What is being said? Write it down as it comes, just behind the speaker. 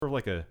of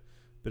like a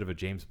bit of a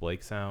James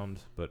Blake sound,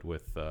 but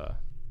with I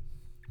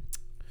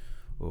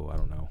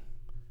don't know,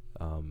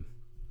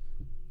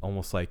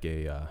 almost like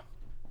a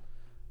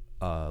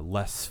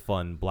less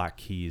fun Black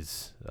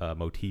Keys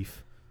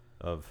motif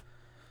of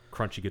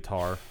crunchy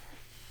guitar.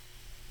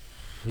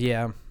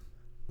 Yeah,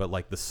 but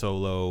like the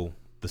solo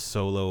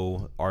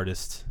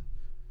artist,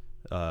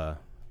 I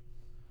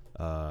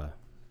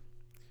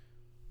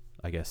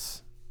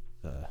guess,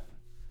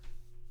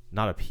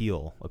 not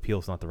appeal.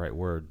 Appeal's not the right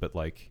word, but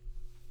like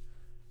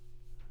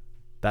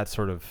that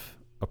sort of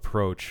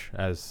approach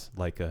as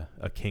like a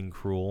King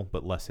Cruel,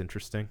 but less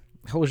interesting.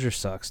 Hozier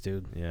sucks,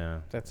 dude. Yeah,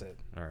 That's it.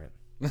 all right.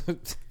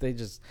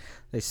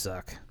 they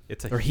suck.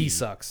 It's a or he he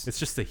sucks. It's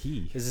just a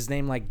he. Is his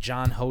name like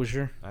John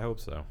Hozier? I hope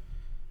so.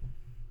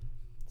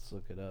 Let's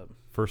look it up.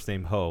 First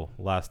name Ho,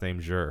 last name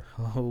Jur.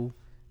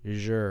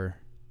 Hozier.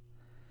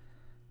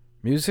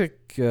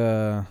 Music's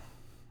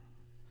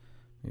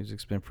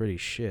been pretty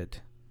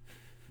shit.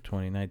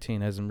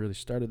 2019 hasn't really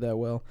started that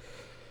well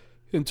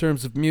in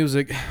terms of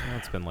music. Well,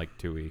 it's been like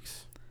 2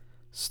 weeks.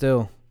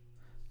 Still,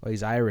 well,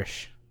 he's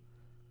Irish.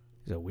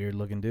 He's a weird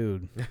looking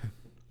dude.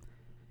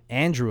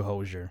 Andrew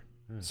Hozier.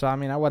 So I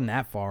mean, I wasn't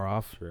that far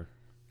off. Sure.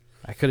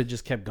 I could have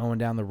just kept going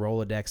down the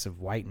Rolodex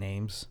of white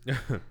names.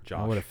 Josh.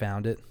 I would have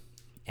found it.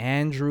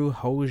 Andrew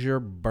Hozier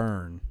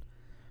Byrne,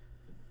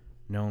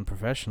 known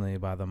professionally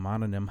by the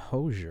mononym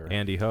Hozier.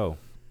 Andy Ho.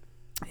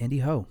 Andy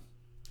Ho.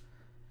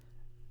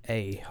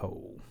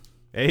 A-ho.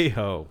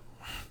 A-ho.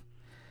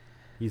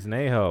 He's an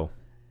A-ho.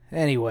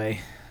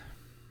 Anyway,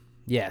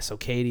 yeah, so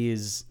Katie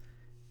is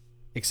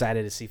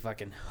excited to see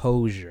fucking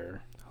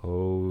Hozier.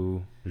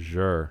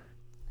 Hozier.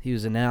 He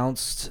was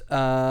announced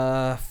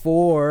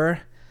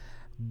for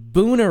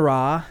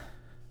Boonara.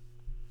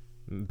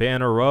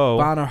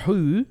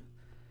 Bonnaroo.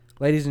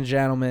 Ladies and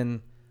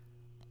gentlemen,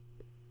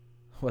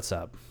 what's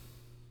up?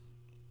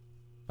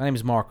 My name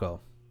is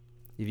Marco,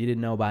 if you didn't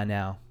know by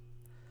now.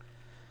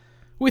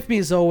 With me,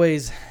 as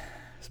always,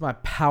 is my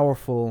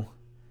powerful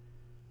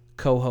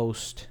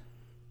co-host,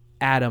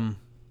 Adam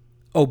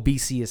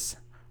Obesius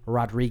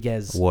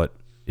Rodriguez. What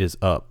is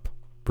up,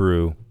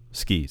 brew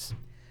skis?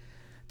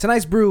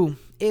 Tonight's brew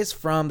is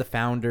from the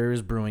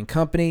Founders Brewing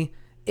Company.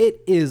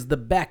 It is the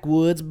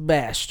Backwoods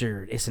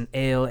Bastard. It's an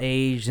ale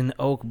aged in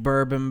oak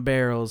bourbon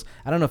barrels.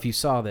 I don't know if you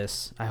saw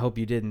this. I hope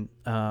you didn't.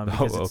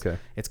 Okay.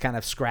 It's kind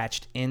of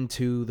scratched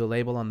into the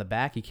label on the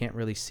back. You can't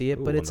really see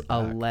it, but it's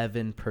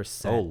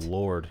 11%. Oh,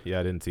 Lord.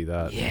 Yeah, I didn't see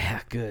that. Yeah,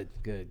 good.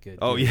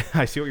 Oh, good. yeah,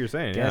 I see what you're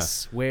saying.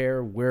 Guess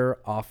where we're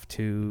off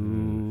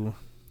to.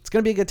 It's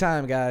going to be a good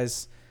time,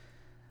 guys.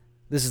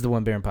 This is the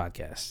One Baron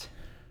Podcast.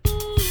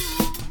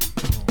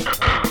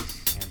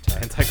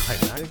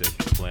 Anticlimactic,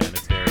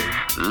 planetary.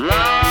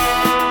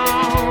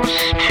 Lost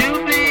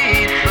to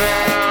be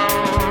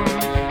found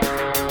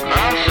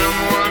by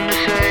someone to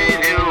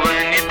save you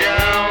when you're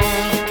down.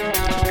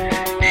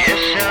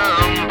 Yes,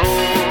 I'm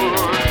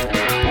bored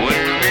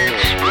when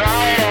it's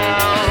bright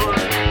out.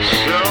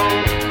 So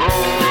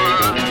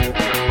bored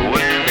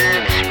when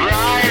it's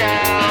bright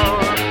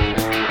out.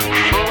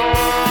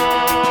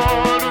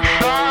 4 to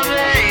 5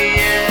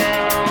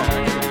 a.m.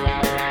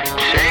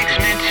 takes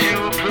me to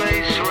a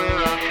place where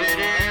I fit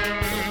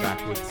in.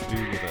 Backwoods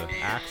dude with an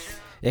axe.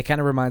 It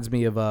kind of reminds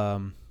me of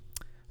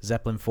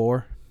Zeppelin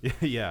 4.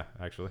 Yeah,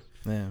 actually.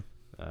 Yeah.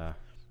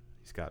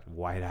 He's got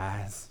white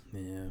eyes.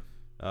 Yeah.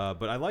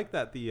 But I like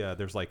that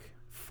there's like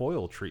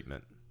foil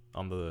treatment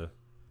on the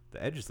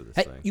edges of this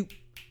Hey, thing. you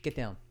get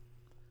down.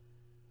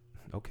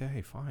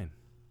 Okay, fine.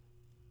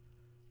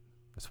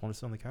 I just want to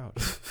sit on the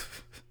couch.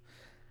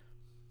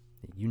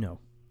 You know.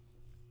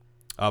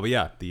 But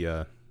yeah,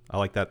 I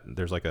like that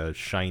there's like a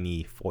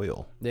shiny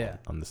foil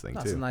on this thing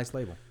That's too. a nice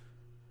label.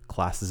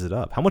 Classes it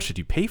up. How much did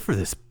you pay for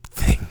this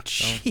thing?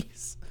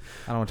 Jeez.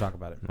 I don't want to talk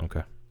about it.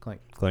 Okay.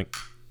 Clink. Clink.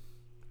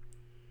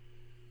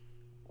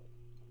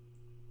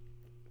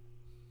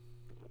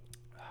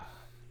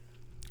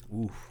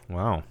 Oof.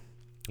 Wow.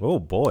 Oh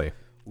boy.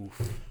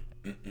 Oof.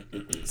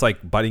 It's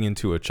like biting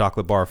into a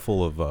chocolate bar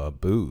full of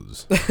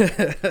booze.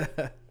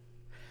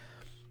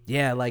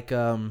 Yeah, like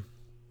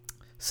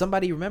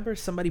somebody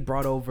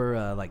brought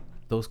over like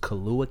those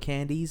Kahlua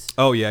candies.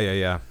 Oh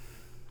yeah.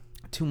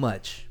 Too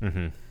much.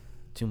 Mm-hmm.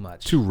 Too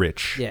much. Too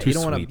rich. Yeah, too you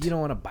don't want sweet. to. You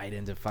don't want to bite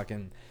into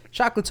fucking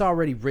chocolate's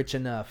already rich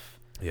enough.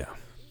 Yeah.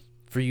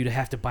 For you to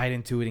have to bite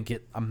into it and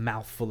get a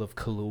mouthful of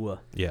Kahlua.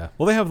 Yeah.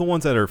 Well, they have the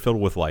ones that are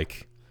filled with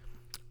like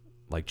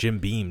Jim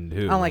Beam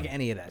too. I don't like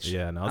any of that shit.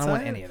 Yeah, no, I don't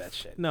want any of that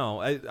shit. No,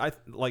 I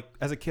like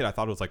as a kid I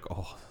thought it was like,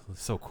 oh,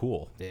 it's so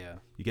cool. Yeah.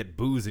 You get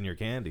booze in your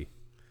candy.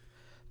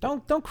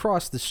 Don't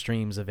cross the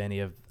streams of any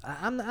of.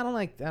 I don't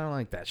like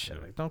that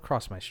shit. Like, don't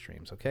cross my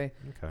streams, okay?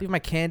 Okay. Leave my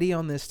candy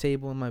on this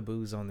table and my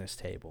booze on this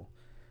table.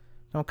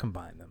 Don't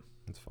combine them.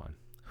 That's fine.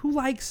 Who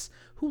likes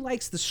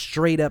the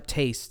straight up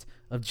taste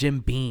of Jim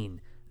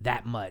Beam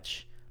that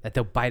much that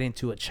they'll bite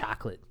into a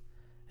chocolate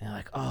and they're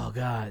like, oh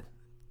god,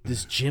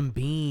 this Jim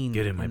Beam.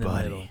 Get in my the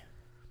body. middle.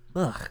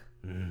 Ugh.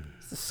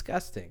 It's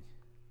disgusting.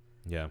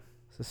 Yeah.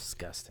 It's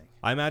disgusting.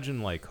 I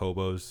imagine like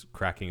hobos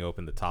cracking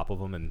open the top of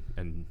them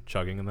and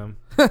chugging them.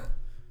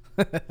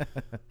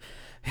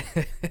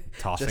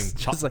 Tossing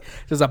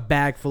just a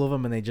bag full of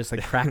them, and they just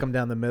like crack them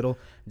down the middle,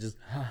 and just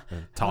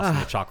tossing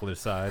the chocolate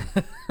aside.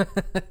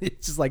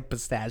 It's just like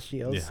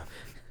pistachios.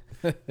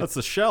 Yeah, that's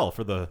the shell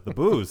for the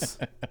booze.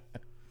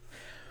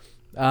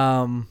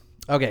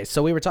 Okay,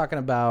 so we were talking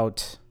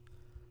about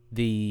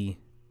the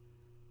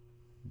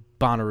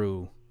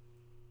Bonnaroo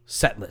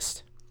set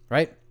list,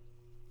 right?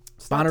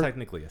 It's not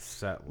technically a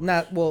set list.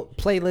 Not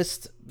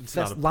playlist. It's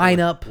That's not a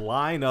lineup.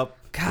 Lineup.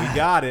 God, we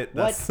got it.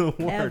 That's the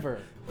whatever.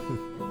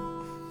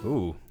 word.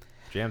 Ooh,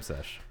 jam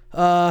sesh.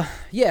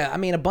 Yeah, I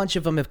mean, a bunch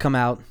of them have come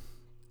out.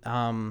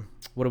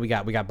 What do we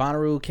got? We got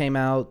Bonnaroo came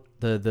out.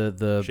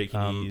 The Shaky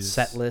Knees.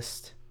 set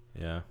list.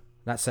 Yeah.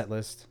 Not set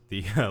list.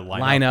 The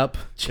lineup.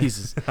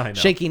 Jesus. I know.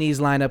 Shaky Knees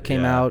lineup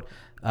came out.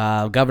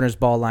 Governor's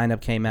Ball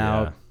lineup came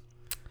out.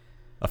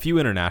 A few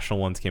international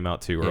ones came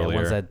out too earlier.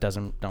 Ones that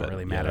don't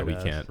really matter. Yeah, we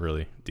can't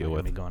really deal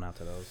with. Be going out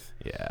to those.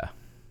 Yeah.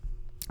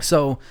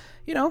 So,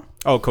 you know.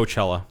 Oh,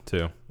 Coachella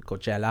too.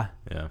 Coachella.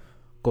 Yeah.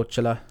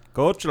 Coachella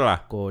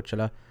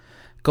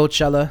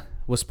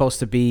was supposed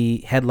to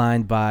be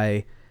headlined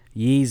by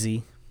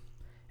Yeezy,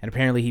 and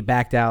apparently he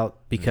backed out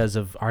because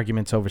of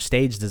arguments over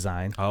stage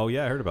design. Oh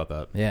yeah, I heard about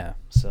that. Yeah.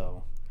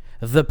 So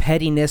the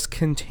pettiness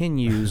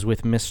continues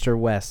with Mr.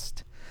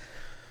 West.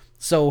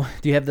 So,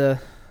 do you have the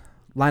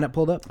lineup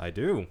pulled up? I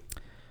do.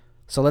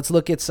 So let's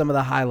look at some of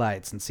the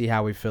highlights and see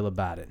how we feel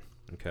about it.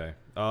 Okay.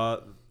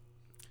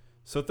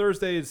 So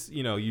Thursday is,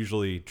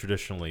 usually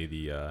traditionally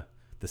the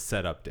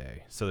setup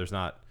day. So there's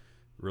not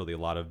really a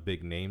lot of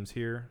big names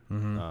here.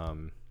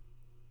 Mm-hmm.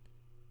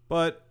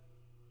 But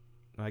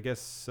I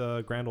guess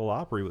Grand Ole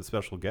Opry with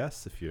special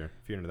guests if you're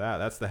into that.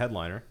 That's the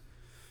headliner.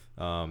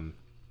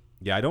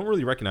 Yeah, I don't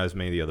really recognize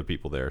many of the other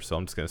people there, so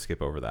I'm just gonna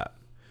skip over that.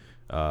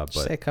 But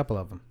say a couple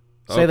of them.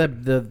 Say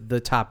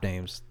the top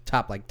names,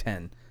 top like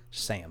 10.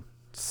 Just say them.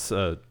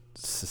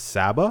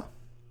 Saba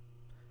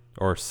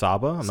or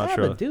Saba? I'm not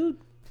sure. Dude.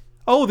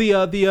 Oh,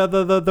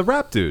 the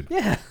rap dude.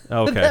 Yeah.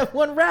 Okay. That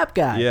one rap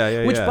guy.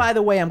 Yeah. Which, by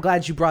the way, I'm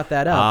glad you brought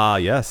that up. Ah,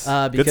 yes.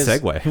 Good because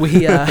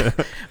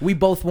segue. We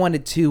both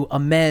wanted to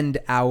amend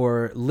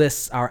our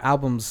lists, our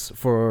albums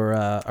for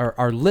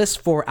our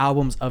list for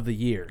albums of the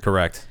year.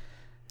 Correct.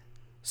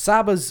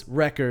 Saba's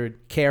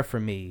record, "Care for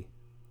Me,"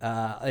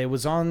 it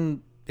was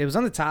on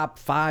the top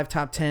 5,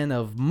 top 10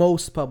 of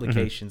most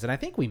publications, and I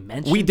think we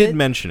mentioned we did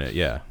mention it.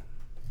 Yeah.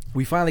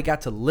 We finally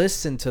got to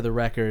listen to the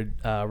record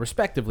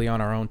respectively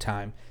on our own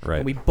time. Right.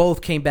 And we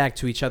both came back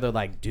to each other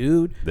like,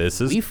 dude,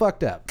 we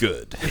fucked up.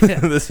 Good.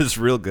 This is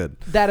real good.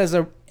 That is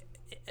a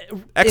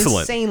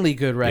excellent, insanely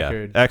good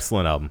record. Yeah,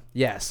 excellent album.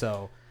 Yeah,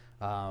 so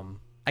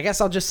I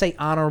guess I'll just say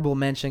honorable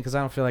mention because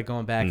I don't feel like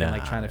going back and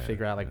like trying to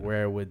figure out like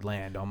where it would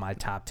land on my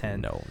top 10.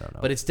 No.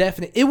 But it's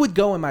definitely, it would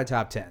go in my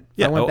top 10.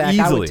 Yeah, I went back,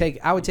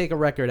 easily. I would take a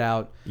record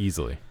out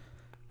easily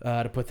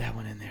to put that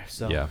one in there.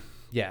 So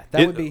yeah,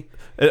 that would be.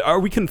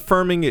 Are we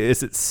confirming?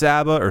 Is it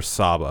Saba or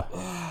Saba?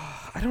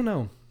 I don't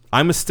know.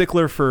 I'm a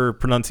stickler for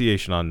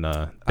pronunciation on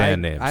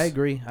band names. I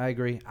agree.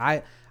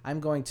 I'm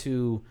going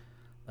to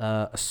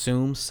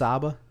assume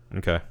Saba.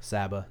 Okay.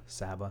 Saba.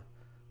 Saba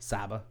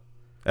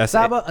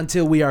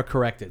Until we are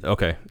corrected.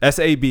 Okay.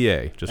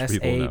 SABA. Just for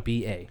people to know.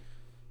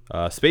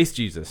 SABA. Space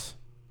Jesus.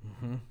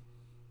 Mm-hmm.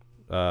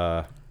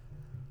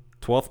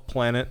 12th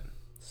Planet.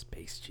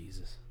 Space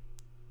Jesus.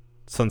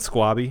 Sun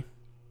Squabby.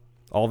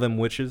 All Them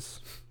Witches.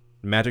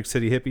 Magic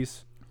City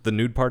Hippies. The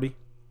Nude Party.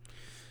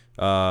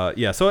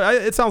 Yeah, so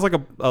it sounds like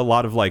a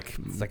lot of like...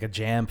 It's like a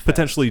jam fest.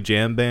 Potentially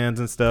jam bands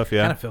and stuff, yeah.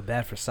 I kind of feel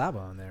bad for Saba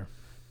on there.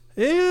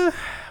 Yeah,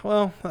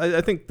 well,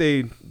 I think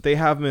they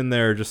have them in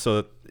there just so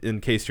that in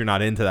case you're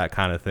not into that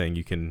kind of thing,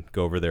 you can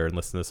go over there and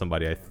listen to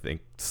somebody, I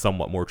think,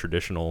 somewhat more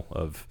traditional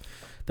of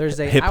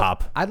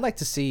hip-hop. I'd like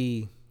to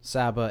see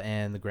Saba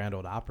and the Grand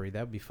Ole Opry. That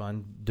would be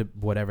fun,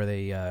 whatever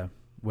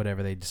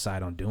they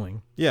decide on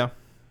doing. Yeah.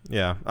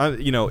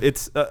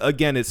 It's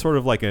again, it's sort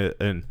of like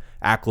an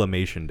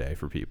acclimation day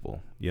for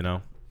people,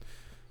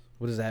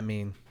 What does that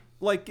mean?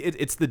 Like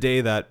it's the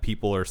day that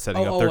people are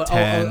setting up their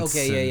tents.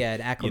 Okay,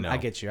 yeah. I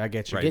get you. Right.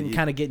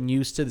 Getting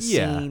used to the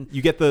scene.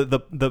 You get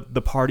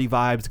the party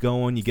vibes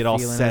going. You get all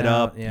set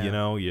up.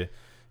 Yeah.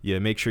 You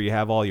make sure you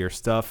have all your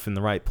stuff in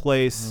the right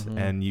place,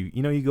 and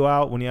you go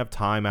out when you have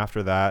time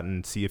after that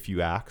and see a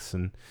few acts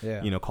and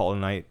call it a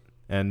night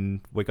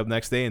and wake up the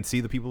next day and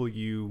see the people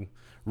you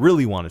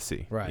really want to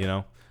see. Right.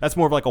 That's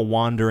more of like a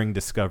wandering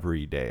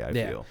discovery day, I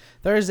feel.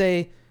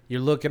 Thursday, you're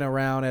looking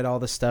around at all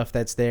the stuff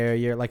that's there.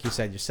 You're, like you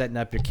said, you're setting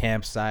up your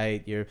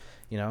campsite. You're,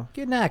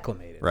 getting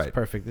acclimated. Right. It's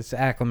perfect. It's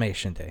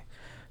acclimation day.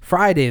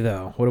 Friday,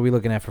 though, what are we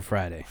looking at for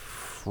Friday?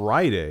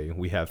 Friday,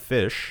 we have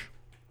Fish,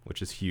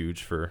 which is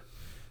huge for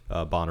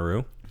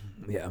Bonnaroo.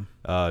 Yeah.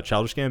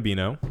 Childish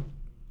Gambino.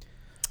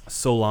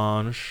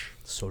 Solange.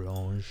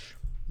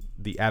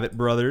 The Avett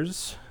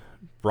Brothers.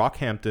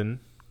 Brockhampton.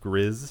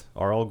 Grizz.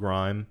 R.L.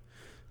 Grime.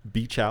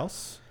 Beach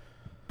House.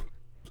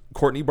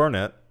 Courtney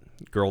Barnett.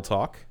 Girl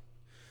Talk.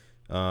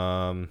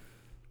 Let's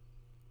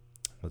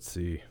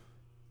see.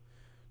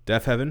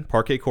 Deaf Heaven.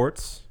 Parquet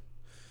Courts.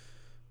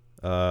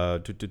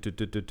 And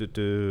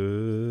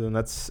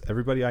that's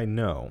everybody I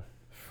know.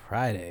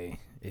 Friday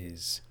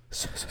is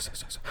stacked.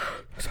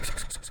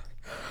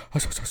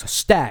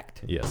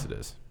 Yes, it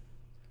is.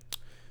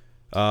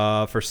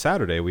 For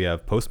Saturday, we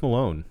have Post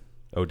Malone,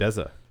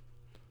 Odessa,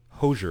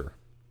 Hosier,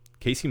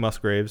 Casey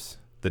Musgraves,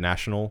 The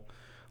National,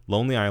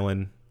 Lonely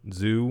Island,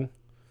 Zoo,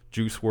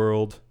 Juice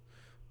WRLD,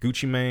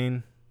 Gucci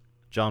Mane,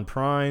 John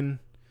Prine,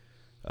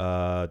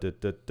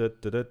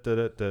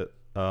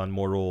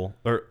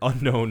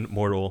 Unknown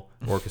Mortal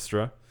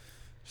Orchestra.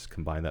 Just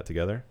combine that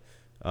together.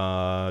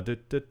 I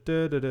think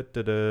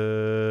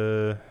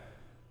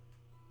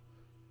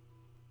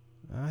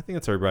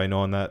that's everybody I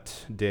know on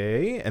that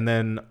day. And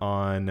then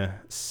on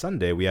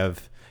Sunday, we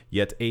have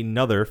yet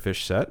another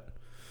Fish set.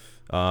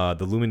 The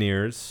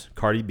Lumineers,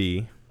 Cardi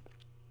B,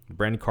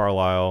 Brandi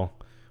Carlile,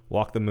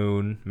 Walk the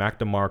Moon, Mac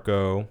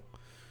DeMarco,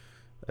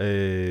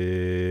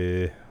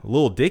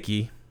 Lil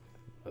Dicky,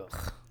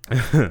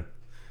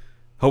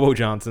 Hobo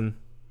Johnson.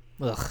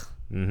 Ugh.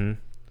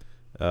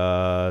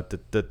 That's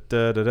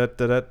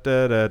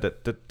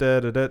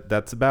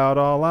about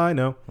all I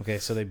know. Okay,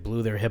 so they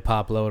blew their hip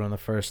hop load on the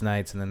first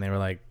nights, and then they were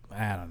like,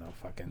 I don't know,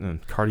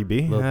 fucking Cardi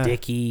B, Lil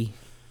Dicky,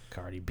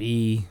 Cardi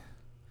B,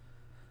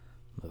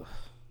 ugh.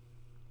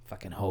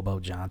 Fucking Hobo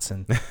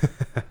Johnson.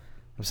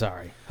 I'm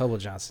sorry, Hobo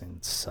Johnson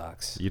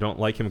sucks. You don't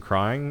like him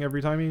crying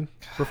every time he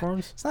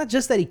performs? It's not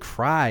just that he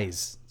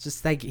cries; it's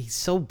just like he's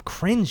so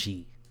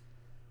cringy.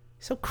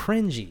 He's so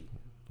cringy.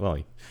 Well,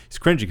 he's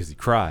cringy because he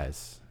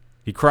cries.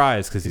 He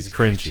cries because he's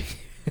cringy.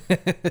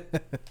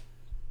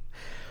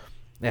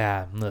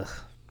 Yeah. Ugh.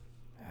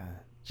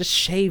 Just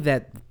shave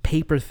that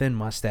paper thin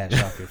mustache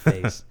off your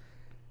face.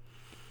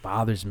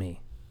 Bothers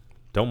me.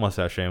 Don't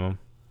mustache shame him.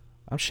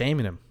 I'm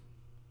shaming him.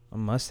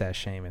 I'm mustache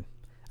shaming.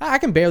 I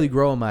can barely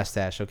grow a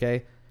mustache,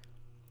 okay?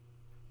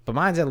 But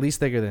mine's at least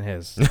thicker than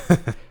his.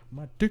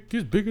 My dick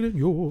is bigger than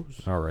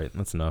yours. All right,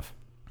 that's enough.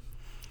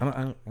 I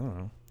don't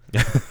know.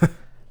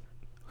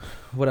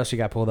 What else you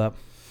got pulled up?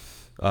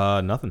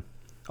 Nothing.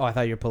 Oh, I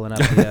thought you were pulling up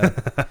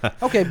the...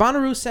 Okay,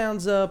 Bonnaroo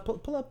sounds...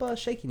 pull up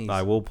Shaky Knees.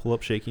 I will pull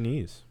up Shaky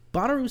Knees.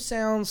 Bonnaroo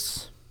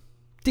sounds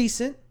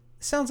decent.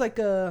 Sounds like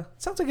a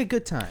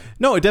good time.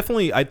 No, it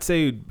definitely... I'd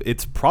say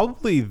it's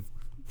probably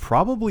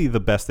the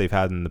best they've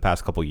had in the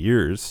past couple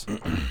years.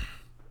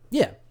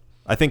 Yeah.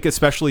 I think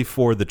especially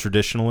for the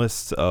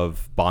traditionalists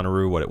of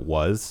Bonnaroo, what it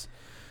was.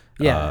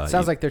 Yeah, it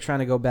sounds like they're trying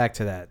to go back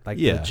to that. Like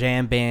the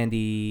jam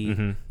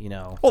bandy, you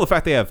know. Well, the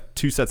fact they have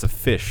 2 sets of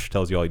Fish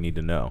tells you all you need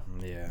to know.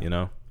 Yeah. You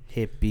know?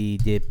 Hippy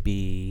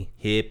dippy.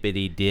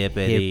 Hippity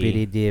dippity.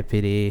 Hippity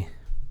dippity.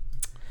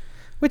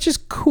 Which is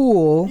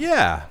cool.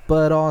 Yeah.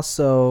 But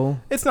also...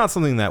 It's not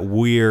something that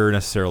we're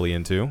necessarily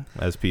into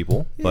as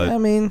people. But yeah, I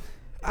mean,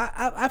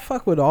 I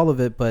fuck with all of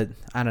it, but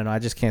I don't know. I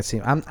just can't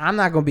see... I'm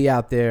not going to be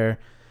out there,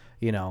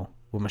 you know,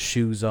 with my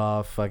shoes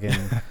off, fucking,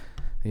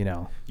 you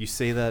know... You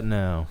say that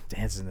now.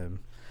 Dancing to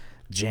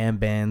jam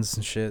bands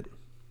and shit.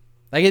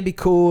 Like, it'd be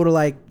cool to,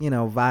 like, you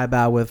know, vibe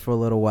out with for a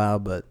little while,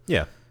 but...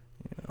 Yeah.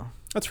 You know.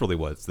 That's really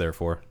what it's there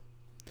for.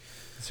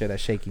 Let's hear that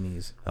Shaky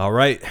Knees. All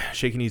right.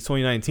 Shaky Knees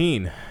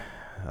 2019.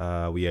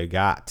 We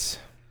got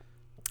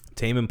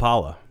Tame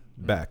Impala,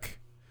 Beck,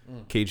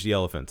 Cage the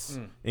Elephants,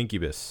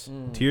 Incubus,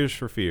 Tears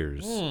for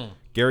Fears,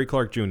 Gary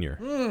Clark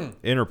Jr.,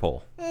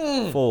 Interpol,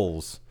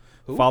 Foles,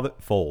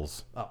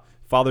 Foles,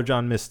 Father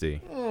John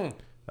Misty.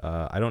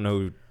 I don't know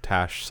who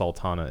Tash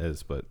Sultana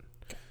is, but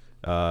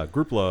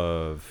Group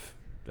Love.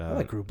 I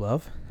like Group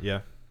Love. Yeah.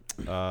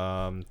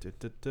 Let's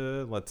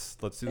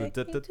do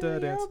the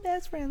dance.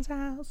 Best friend's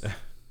house.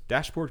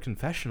 Dashboard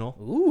Confessional.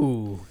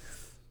 Ooh.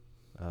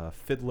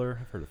 Fiddler.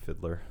 I've heard of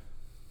Fiddler.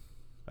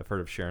 I've heard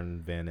of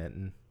Sharon Van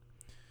Etten.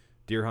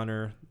 Deer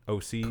Hunter.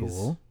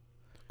 OCs.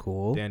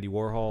 Cool. Dandy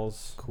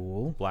Warhols.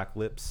 Cool. Black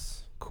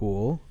Lips.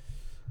 Cool.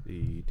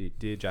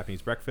 The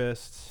Japanese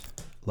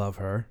Breakfast. Love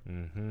her.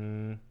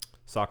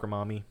 Soccer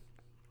Mommy.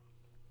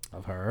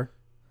 Love her.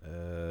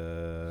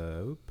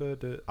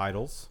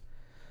 Idols.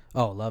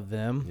 Oh, love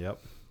them.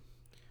 Yep.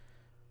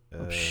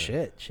 Oh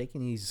shit, Shaky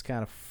Knees is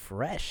kind of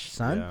fresh,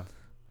 son. Yeah.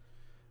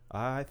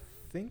 I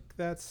think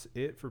that's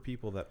it for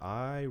people that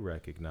I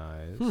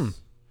recognize.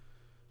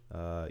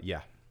 Yeah,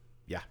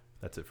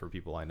 that's it for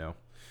people I know.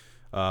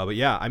 But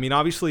yeah, I mean,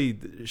 obviously,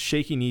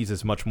 Shaky Knees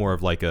is much more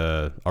of like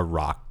a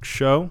rock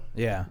show.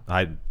 Yeah.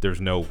 There's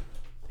no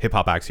hip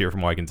hop acts here, from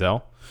what I can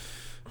tell,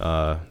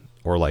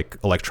 or like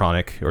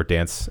electronic or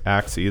dance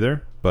acts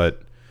either.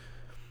 But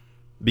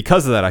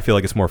because of that, I feel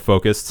like it's more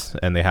focused,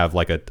 and they have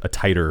like a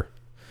tighter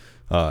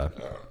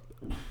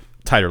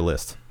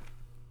list.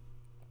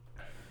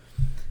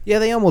 Yeah,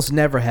 they almost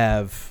never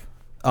have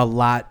a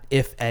lot,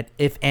 if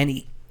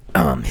any,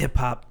 hip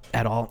hop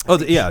at all. Oh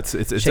yeah, it's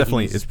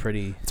definitely it's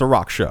pretty. It's a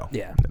rock show.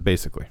 Yeah,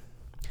 basically.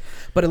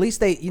 But at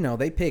least they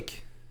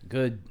pick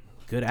good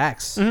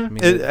acts. I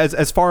mean,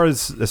 as far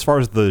as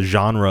the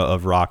genre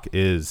of rock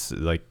is,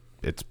 like,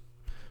 it's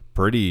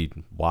pretty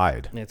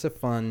wide. It's a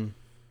fun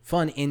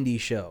indie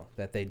show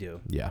that they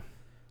do. Yeah.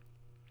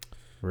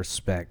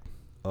 Respect.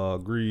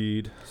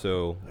 Agreed.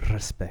 So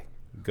respect.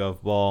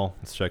 Govball,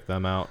 let's check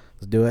them out.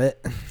 Let's do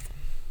it.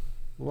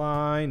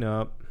 Line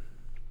up.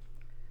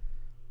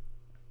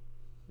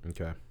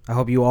 Okay. I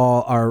hope you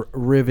all are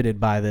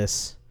riveted by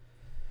this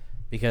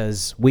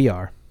because we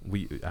are.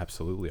 We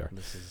absolutely are.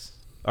 This is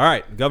All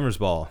right, Governor's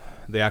Ball.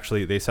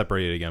 They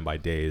separated again by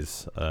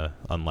days,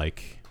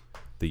 unlike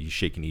the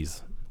Shaky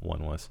Knees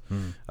one was.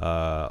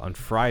 On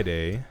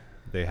Friday,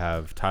 they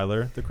have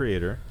Tyler, the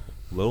Creator,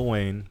 Lil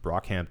Wayne,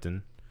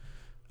 Brockhampton,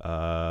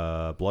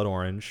 Blood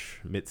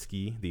Orange,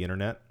 Mitski, The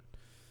Internet,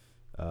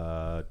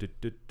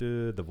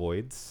 The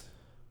Voids.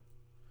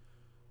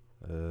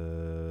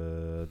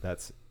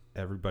 That's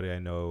everybody I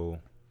know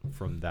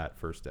from that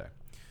first day.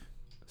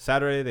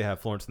 Saturday, they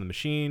have Florence and the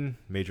Machine,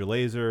 Major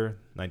Lazer,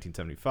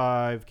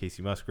 1975,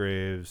 Casey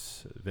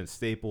Musgraves, Vince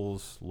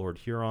Staples, Lord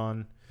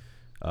Huron,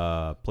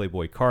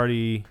 Playboy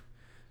Cardi,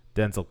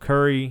 Denzel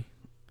Curry,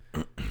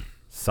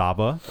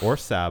 Saba or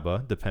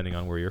Saba, depending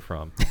on where you're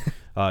from,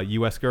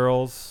 U.S.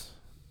 Girls,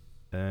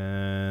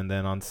 and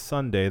then on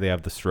Sunday, they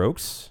have The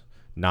Strokes,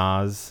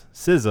 Nas,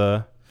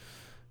 SZA,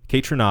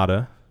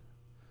 Kaytranada,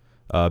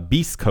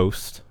 Beast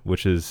Coast,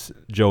 which is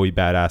Joey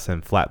Badass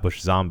and Flatbush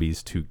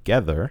Zombies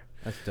together.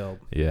 that's dope.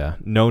 Yeah.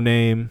 No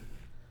Name,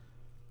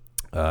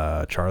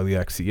 Charlie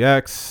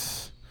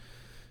XCX,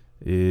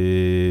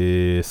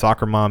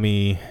 Soccer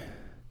Mommy,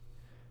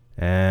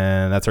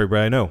 and that's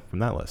everybody I know from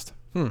that list.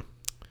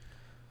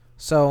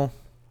 So,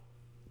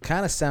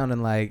 kind of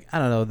sounding like, I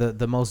don't know,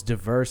 the most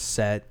diverse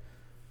set,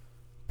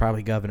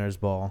 probably Governor's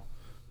Ball.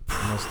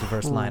 The most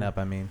diverse lineup,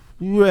 I mean.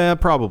 Yeah,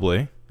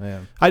 probably.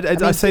 Yeah.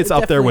 I'd say it's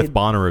up there with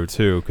definitely- Bonnaroo,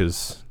 too,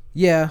 because...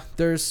 Yeah,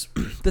 there's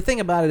the thing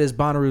about it is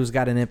Bonnaroo's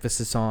got an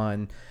emphasis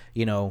on,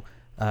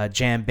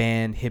 jam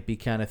band, hippie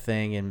kind of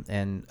thing,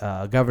 and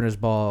Governor's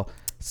Ball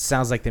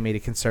sounds like they made a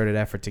concerted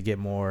effort to get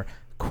more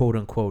quote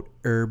unquote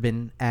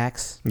urban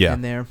acts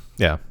in there.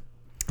 Yeah.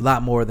 A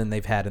lot more than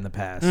they've had in the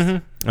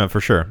past.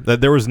 For sure.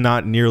 There was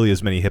not nearly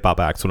as many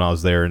hip-hop acts when I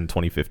was there in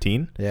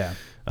 2015. Yeah.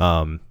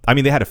 I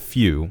mean, they had a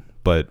few,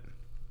 but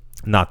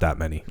not that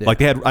many. Yeah.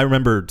 Like, I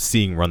remember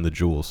seeing Run the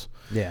Jewels.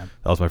 Yeah.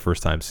 That was my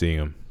first time seeing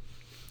them.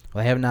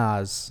 Well, they have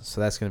Nas,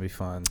 so that's going to be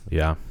fun.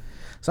 Yeah.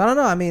 So I don't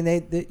know. I mean, they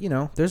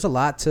there's a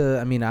lot to.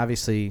 I mean,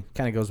 obviously,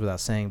 kind of goes without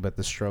saying, but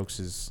the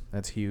Strokes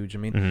that's huge. I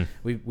mean,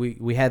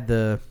 we had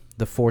the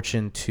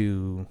fortune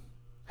to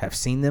have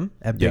seen them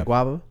at Big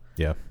Guava.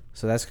 Yeah.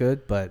 So that's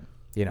good. But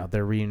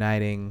they're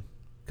reuniting.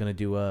 Gonna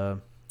do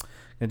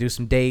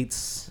some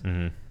dates.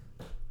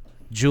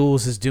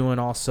 Jules is doing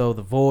also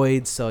The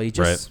Void. So it's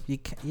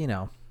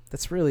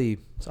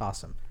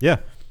awesome. Yeah.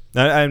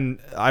 And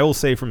I will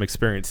say from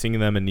experience, seeing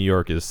them in New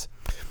York is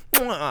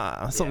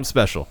something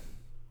special.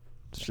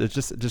 It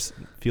just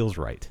feels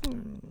right.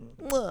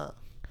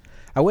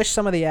 I wish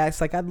some of the acts,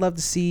 like I'd love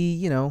to see,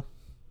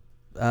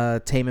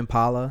 Tame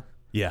Impala.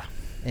 Yeah.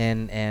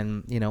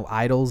 And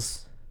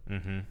Idols.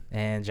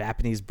 And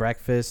Japanese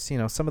Breakfast.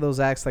 Some of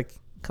those acts, like,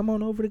 come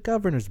on over to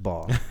Governor's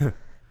Ball.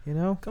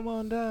 Come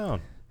on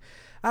down.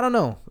 I don't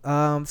know.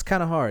 It's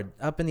kind of hard.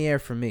 Up in the air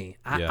for me.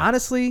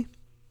 Honestly,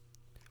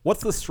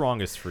 what's the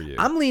strongest for you?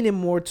 I'm leaning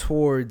more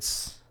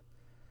towards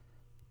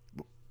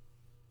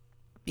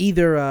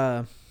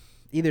either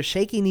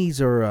Shaky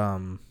Knees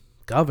or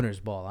Governor's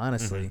Ball,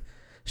 honestly.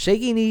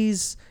 Shaky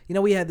Knees,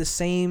 we had the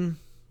same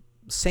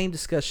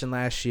discussion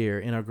last year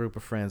in our group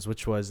of friends,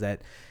 which was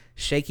that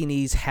Shaky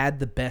Knees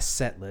had the best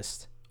set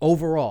list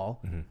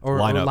overall, or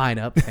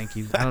lineup. Thank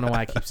you. I don't know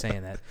why I keep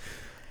saying that.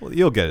 Well,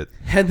 you'll get it.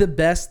 Had the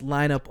best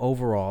lineup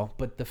overall,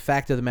 but the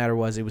fact of the matter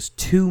was it was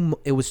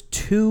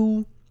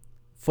too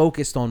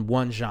focused on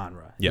one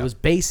genre. Yeah. It was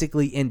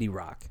basically indie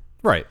rock.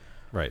 Right.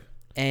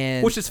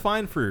 And which is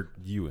fine for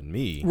you and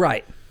me.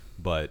 Right.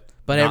 But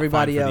not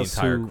everybody fine for else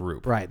the entire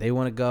group. Right. They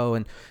want to go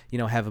and,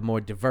 have a more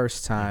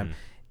diverse time.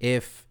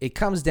 If it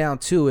comes down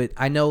to it,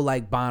 I know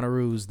like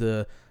Bonnaroo's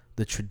the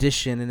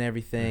tradition and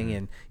everything,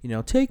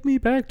 and take me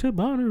back to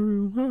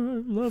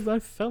Bonnaroo. I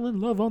fell in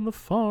love on the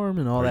farm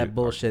and all that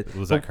bullshit.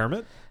 Was that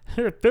Kermit?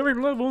 I fell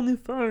in love on the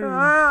farm.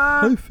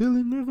 I fell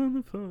in love on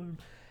the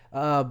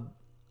farm.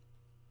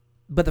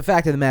 But the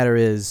fact of the matter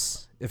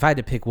is, if I had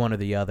to pick one or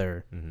the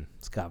other,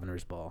 it's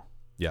Governor's Ball.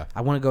 Yeah.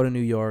 I want to go to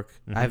New York.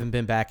 I haven't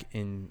been back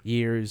in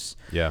years.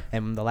 Yeah.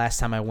 And the last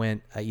time I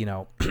went,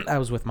 I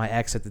was with my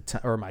ex at the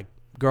time, or my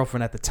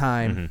girlfriend at the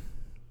time,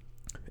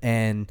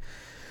 and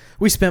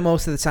we spent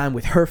most of the time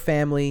with her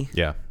family.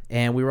 Yeah.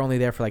 And we were only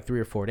there for like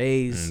 3 or 4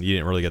 days. You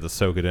didn't really get to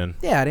soak it in.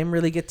 Yeah, I didn't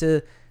really get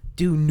to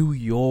do New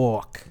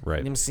York. Right.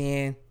 You know what I'm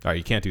saying? All right,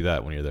 you can't do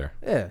that when you're there.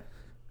 Yeah.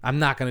 I'm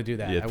not going to do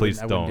that. Yeah, I please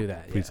wouldn't don't do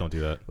that. Please don't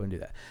do that. I wouldn't do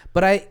that.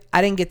 But I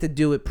didn't get to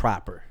do it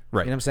proper.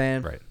 Right. You know what I'm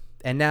saying? Right.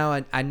 And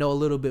now I know a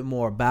little bit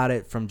more about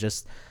it from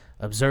just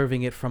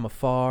observing it from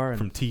afar. And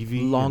from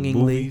TV longingly.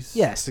 and movies.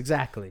 Yes,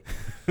 exactly.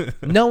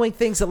 Knowing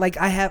things that like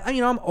I have,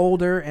 I'm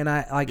older and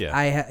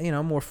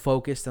I'm more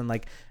focused and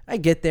like I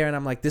get there and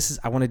I'm like,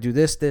 I want to do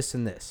this, this,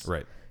 and this.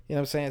 Right. You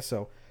know what I'm saying?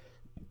 So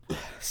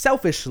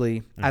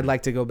selfishly, I'd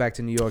like to go back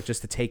to New York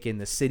just to take in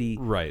the city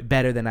Right.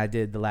 better than I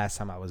did the last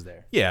time I was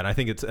there. Yeah, and I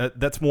think it's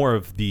that's more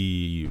of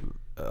the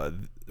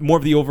more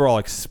of the overall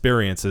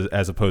experience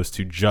as opposed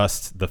to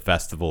just the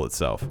festival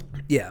itself.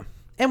 Yeah,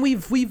 and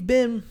we've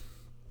been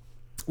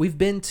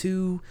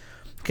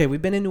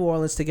in New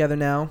Orleans together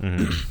now.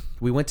 Mm-hmm.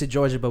 We went to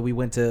Georgia, but we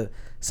went to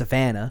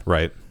Savannah.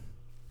 Right.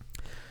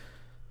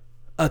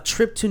 A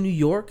trip to New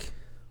York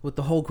with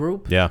the whole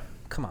group. Yeah.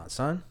 Come on,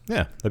 son.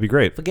 Yeah, that'd be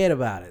great. Forget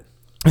about it.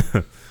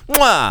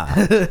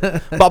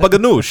 Mwah! Baba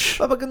Ganoush.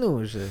 Baba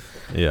Ganoush.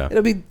 Yeah.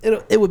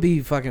 It would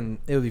be fun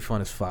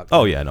as fuck.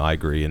 Oh yeah, no, I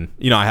agree, and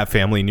I have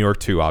family in New York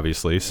too,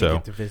 obviously. So you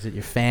get to visit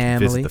your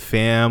family. Visit the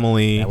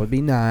family. That would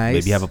be nice.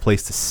 Maybe have a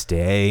place to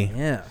stay.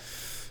 Yeah.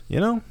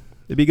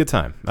 It'd be a good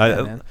time.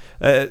 Yeah,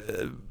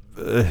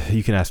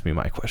 You can ask me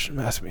my question.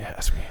 Ask me.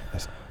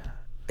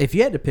 If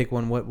you had to pick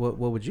one, what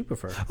would you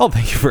prefer? Oh,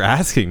 thank you for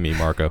asking me,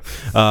 Marco.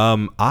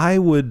 I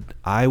would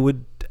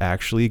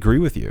actually agree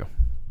with you.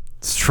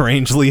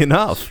 Strangely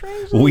enough,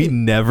 we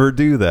never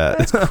do that.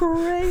 That's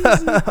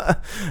crazy.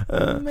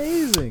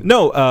 Amazing.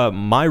 No,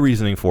 my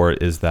reasoning for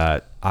it is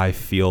that I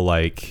feel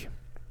like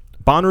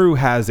Bonnaroo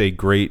has a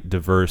great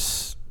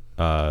diverse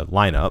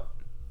lineup,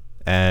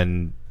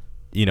 and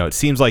it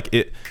seems like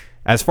it.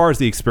 As far as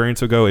the experience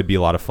will go, it'd be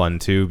a lot of fun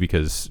too,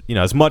 because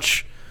as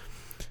much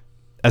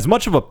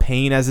of a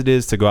pain as it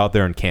is to go out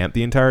there and camp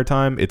the entire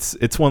time,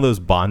 it's one of those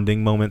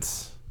bonding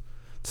moments.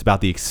 It's about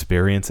the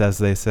experience, as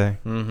they say.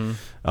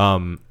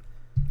 Mm-hmm.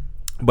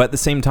 But at the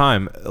same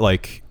time,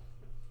 like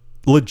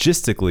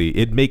logistically,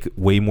 it'd make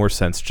way more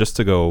sense just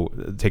to go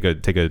take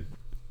a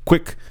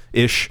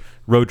quick-ish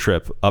road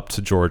trip up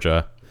to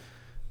Georgia,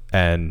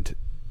 and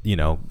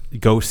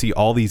go see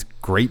all these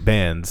great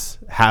bands.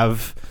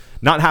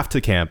 Not have to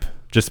camp,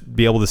 just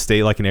be able to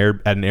stay like at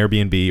an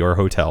Airbnb or a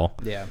hotel.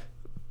 Yeah.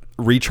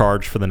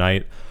 Recharge for the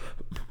night,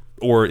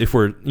 or if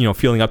we're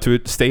feeling up to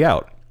it, stay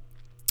out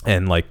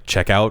and like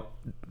check out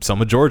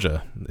some of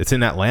Georgia. It's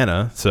in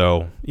Atlanta,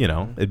 so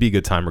it'd be a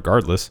good time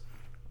regardless.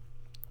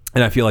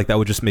 And I feel like that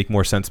would just make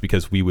more sense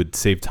because we would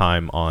save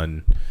time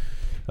on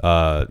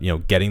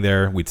getting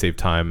there. We'd save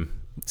time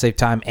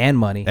and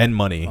money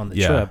on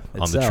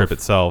the trip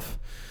itself,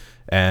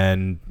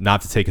 and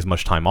not to take as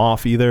much time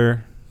off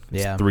either.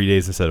 Yeah. 3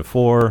 days instead of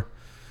 4.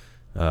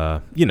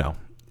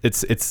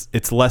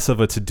 It's less of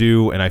a to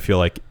do, and I feel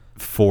like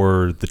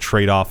for the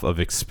trade-off of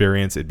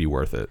experience, it'd be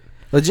worth it.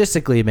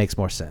 Logistically, it makes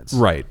more sense.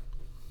 Right.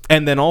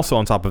 And then also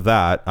on top of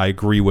that, I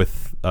agree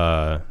with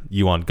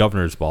you on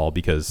Governor's Ball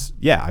because,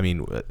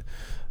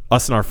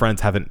 us and our friends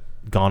haven't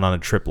gone on a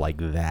trip like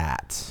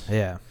that.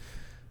 Yeah.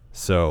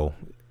 So,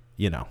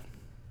 it'd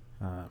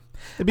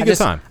be a good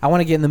time. I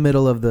want to get in the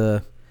middle of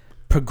the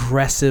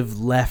progressive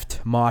left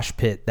mosh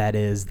pit that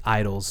is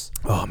Idols.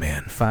 Oh,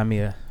 man. Find me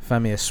a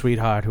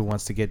sweetheart who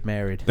wants to get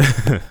married.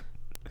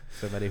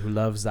 Somebody who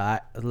loves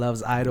Idols.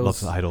 Loves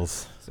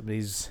Idols.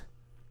 Somebody's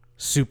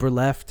super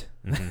left,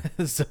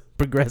 Mm-hmm. so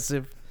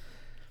progressive,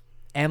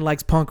 and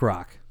likes punk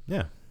rock.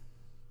 Yeah.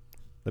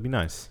 That'd be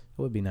nice.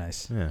 It would be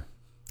nice. Yeah.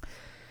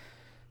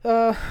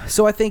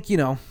 So I think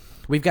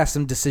we've got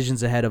some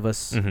decisions ahead of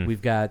us. Mm-hmm.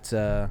 We've got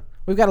a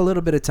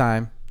little bit of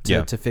time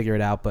to figure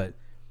it out, but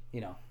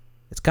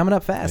it's coming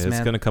up fast, man.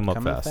 It's gonna come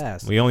up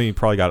fast. We only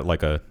probably got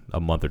like a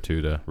month or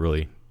two to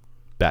really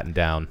batten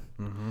down.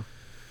 Mm-hmm.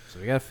 So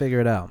we gotta figure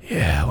it out.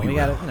 Yeah, we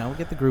gotta we'll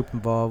get the group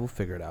involved. We'll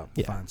figure it out.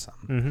 We'll find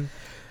something. Mm-hmm.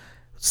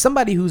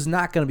 Somebody who's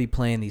not gonna be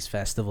playing these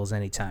festivals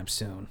anytime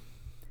soon,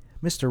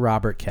 Mr.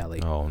 Robert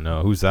Kelly. Oh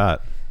no, who's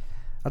that?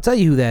 I'll tell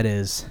you who that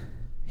is.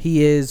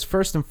 He is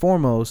first and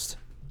foremost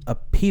a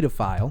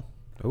pedophile.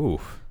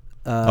 Ooh.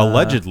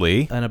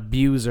 Allegedly. An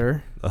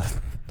abuser.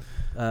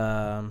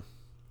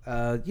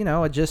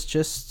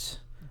 Just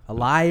a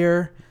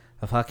liar,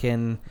 a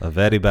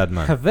very bad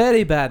man. A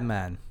very bad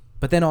man,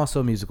 but then also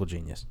a musical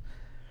genius.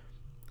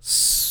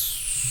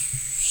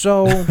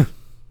 So,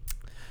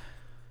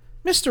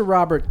 Mr.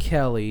 Robert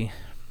Kelly,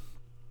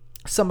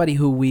 somebody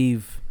who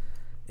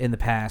in the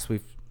past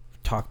we've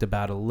talked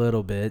about a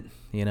little bit,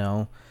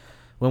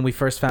 when we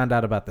first found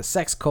out about the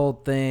sex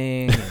cult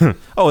thing.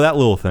 Oh, that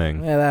little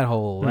thing. Yeah, that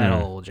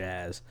whole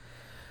jazz.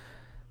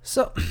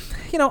 So,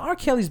 R.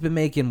 Kelly's been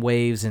making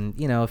waves, and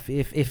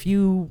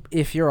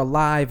if you're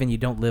alive and you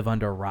don't live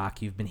under a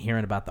rock, you've been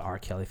hearing about the R.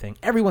 Kelly thing.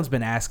 Everyone's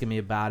been asking me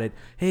about it.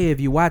 Hey, have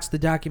you watched the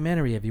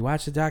documentary? Have you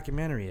watched the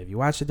documentary? Have you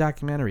watched the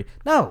documentary?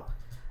 No,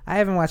 I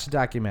haven't watched the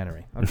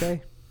documentary.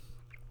 Okay.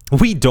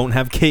 We don't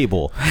have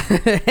cable.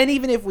 And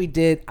even if we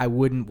did, I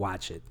wouldn't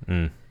watch it.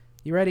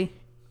 You ready?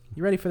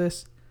 You ready for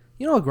this?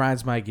 You know what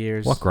grinds my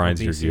gears? What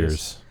grinds your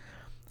gears?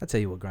 I'll tell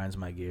you what grinds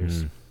my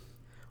gears.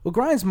 What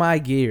grinds my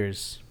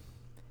gears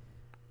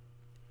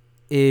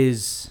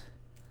is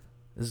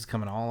this is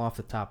coming all off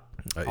the top.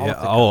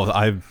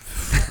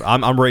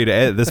 I'm ready to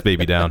edit this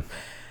baby down.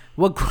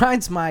 What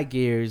grinds my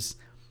gears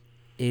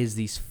is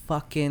these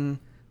fucking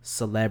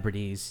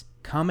celebrities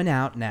coming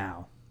out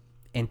now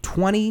in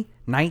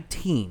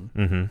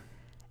 2019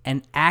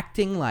 and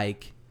acting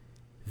like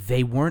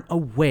they weren't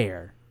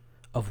aware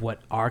of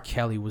what R.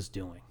 Kelly was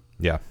doing.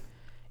 Yeah.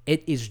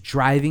 It is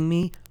driving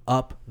me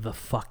up the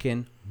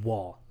fucking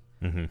wall.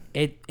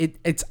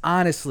 It's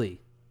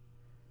honestly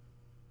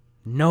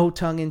no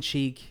tongue in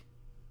cheek,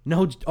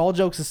 no, all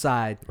jokes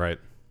aside, Right.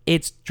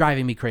 it's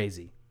driving me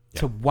crazy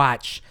to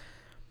watch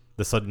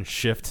The sudden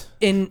shift.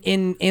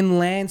 in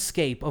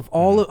landscape of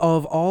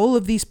all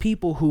of these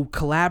people who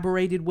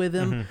collaborated with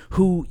him,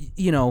 who,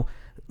 you know,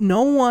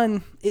 no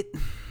one.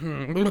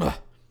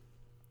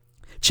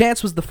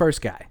 Chance was the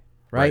first guy,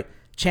 right?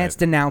 Chance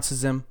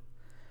denounces him,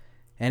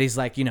 and he's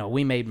like, you know,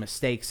 we made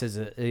mistakes as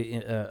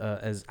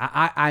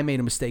I made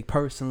a mistake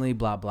personally,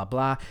 blah blah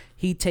blah.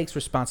 He takes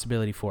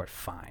responsibility for it.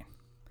 Fine.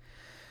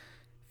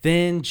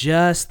 Then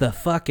just the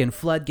fucking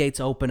floodgates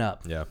open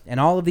up. Yeah. And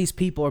all of these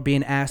people are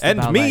being asked And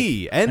about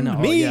me, like, and oh,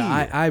 me.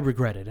 Yeah, I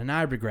regret it, and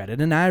I regret it,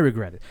 and I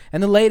regret it.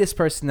 And the latest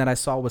person that I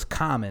saw was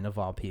Common, of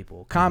all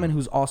people. Common,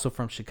 who's also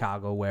from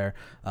Chicago, where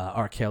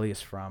R. Kelly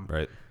is from.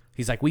 Right.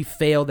 He's like, we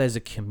failed as a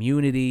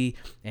community,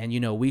 and, you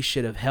know, we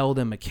should have held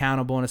him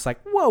accountable. And it's like,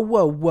 whoa,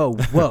 whoa, whoa,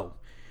 whoa.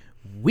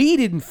 We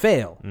didn't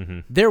fail.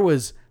 There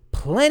was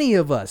plenty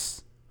of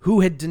us who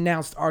had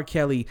denounced R.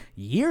 Kelly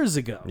years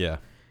ago. Yeah.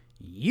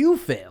 You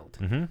failed.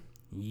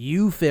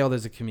 You failed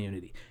as a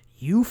community.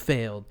 You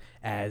failed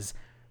as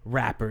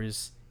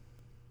rappers,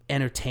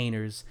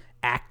 entertainers,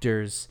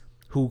 actors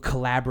who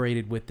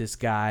collaborated with this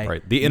guy.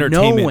 Right. The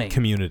entertainment knowing-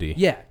 community.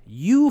 Yeah,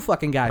 you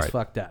fucking guys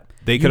fucked up.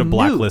 They could have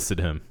blacklisted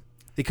him.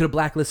 They could have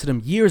blacklisted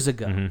him years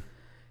ago.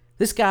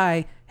 This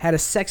guy had a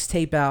sex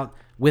tape out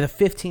with a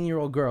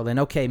 15-year-old girl, and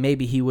okay,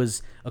 maybe he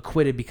was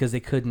acquitted because they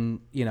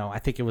couldn't, you know, I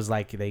think it was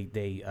like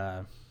they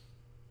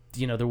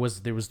you know, there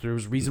was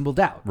reasonable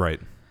doubt. Right.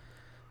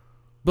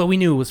 But we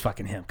knew it was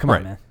fucking him. Come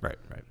on, man. Right.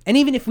 And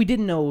even if we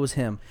didn't know it was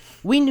him,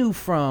 we knew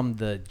from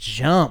the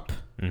jump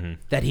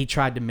that he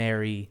tried to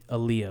marry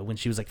Aaliyah when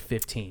she was like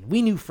 15.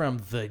 We knew from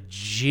the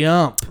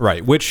jump.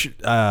 Right. Which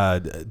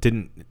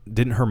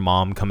didn't her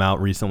mom come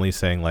out recently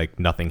saying like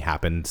nothing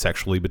happened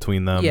sexually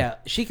between them? Yeah,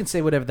 she can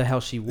say whatever the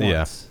hell she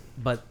wants.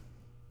 Yeah. But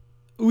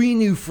we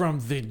knew from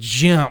the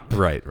jump.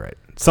 Right.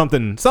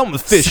 Something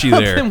was fishy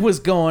there. Something was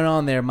going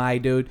on there, my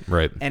dude.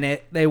 Right. And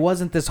it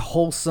wasn't this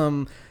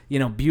wholesome, you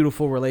know,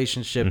 beautiful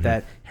relationship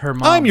that her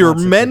mom I'm your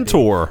wants it to be.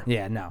 mentor.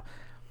 Yeah, no.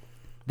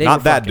 They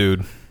Not were that fucking.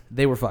 dude.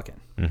 They were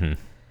fucking.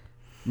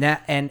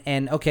 Now,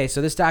 and okay,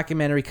 so this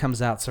documentary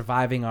comes out,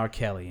 Surviving R.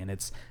 Kelly, and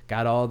it's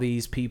got all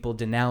these people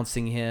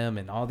denouncing him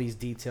and all these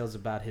details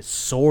about his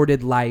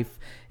sordid life,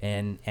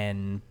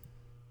 and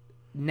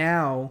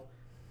now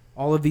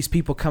all of these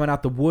people coming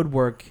out the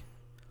woodwork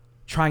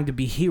trying to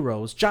be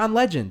heroes. John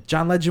Legend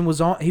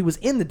he was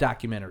in the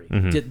documentary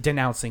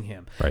denouncing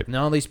him. Right. And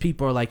all these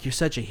people are like, you're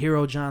such a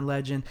hero, John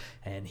Legend.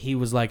 And he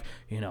was like,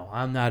 you know,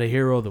 I'm not a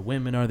hero. The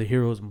women are the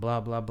heroes and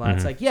blah, blah, blah.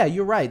 It's like, yeah,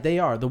 you're right. They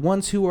are. The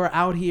ones who are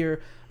out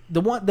here, the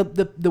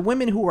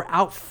women who were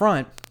out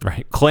front.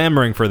 Right.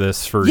 Clamoring for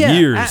this for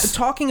years.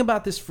 Talking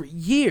about this for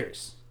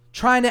years.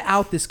 Trying to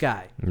out this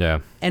guy. Yeah.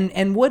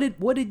 And what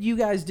did you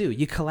guys do?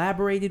 You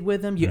collaborated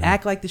with him. You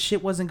act like the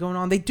shit wasn't going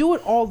on. They do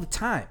it all the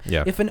time.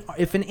 Yeah. If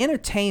an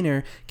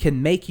entertainer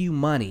can make you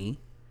money,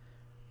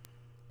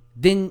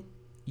 then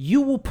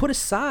you will put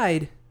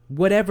aside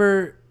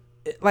whatever.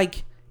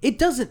 Like, it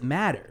doesn't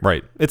matter.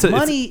 Right. That's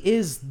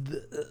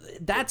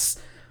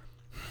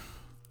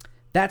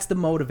the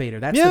motivator.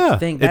 That's the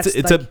thing.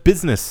 It's a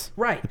business.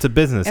 Right. It's a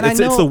business. And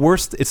It's the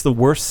worst. It's the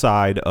worst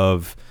side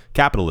of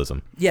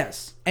capitalism.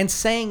 Yes. And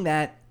saying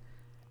that,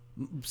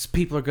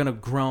 people are going to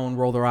groan,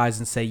 roll their eyes,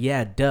 and say,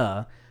 yeah,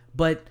 duh.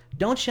 But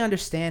don't you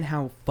understand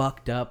how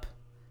fucked up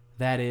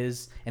that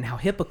is and how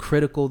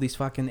hypocritical these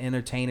fucking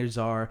entertainers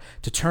are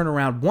to turn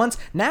around once?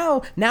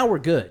 Now we're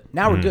good.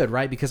 Now we're good,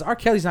 right? Because R.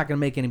 Kelly's not going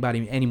to make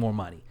anybody any more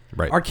money.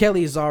 Right. R.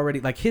 Kelly is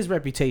already, like, his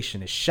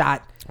reputation is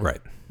shot.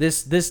 Right.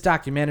 This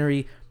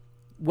documentary,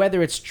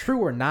 whether it's true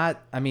or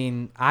not, I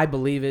mean, I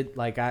believe it.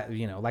 Like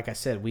I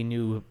said, we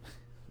knew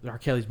R.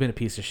 Kelly's been a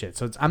piece of shit.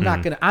 So I'm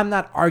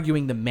not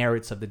arguing the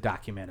merits of the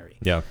documentary.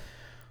 Yeah.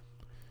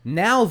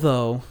 Now,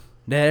 though,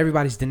 that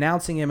everybody's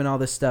denouncing him and all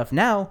this stuff,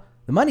 now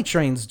the money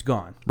train's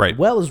gone. Right.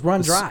 Well is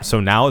run dry. So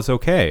now it's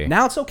okay.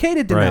 Now it's okay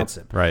to denounce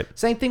him. Right.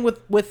 Same thing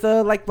with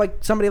like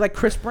somebody like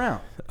Chris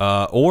Brown.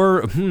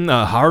 Or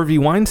Harvey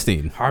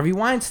Weinstein. Harvey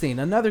Weinstein,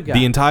 another guy.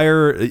 The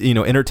entire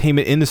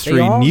entertainment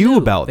industry knew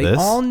about this.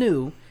 They all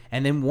knew.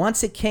 And then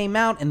once it came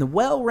out and the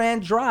well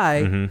ran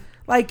dry,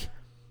 like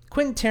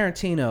Quentin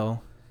Tarantino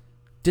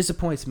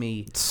disappoints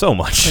me so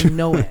much to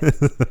no end.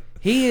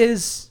 He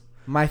is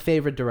my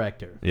favorite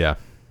director. Yeah.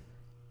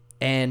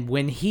 And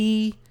when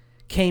he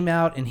came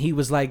out and he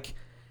was like,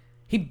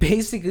 he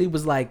basically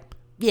was like,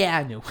 yeah,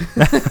 I knew.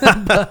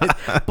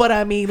 but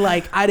I mean,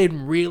 like, I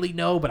didn't really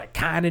know, but I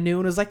kind of knew.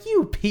 And it was like,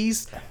 you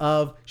piece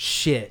of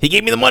shit. He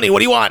gave me the money. What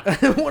do you want?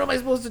 What am I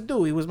supposed to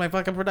do? He was my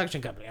fucking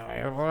production company.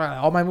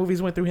 All my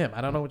movies went through him.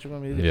 I don't know what you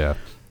want me to do. Yeah.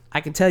 I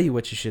can tell you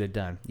what you should have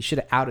done. You should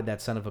have outed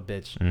that son of a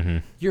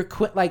bitch. You're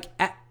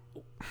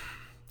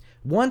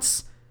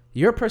once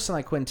you're a person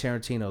like Quentin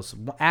Tarantino's,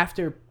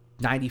 after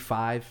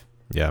 95,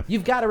 Yeah.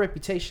 you've got a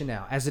reputation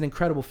now as an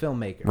incredible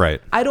filmmaker.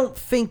 Right. I don't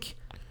think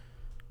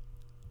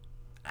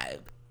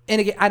And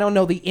again, I don't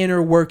know the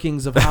inner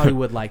workings of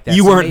Hollywood like that.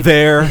 You weren't maybe,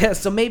 there. Yeah,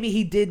 so maybe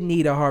he did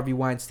need a Harvey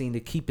Weinstein to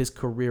keep his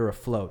career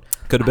afloat.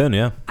 Could have been,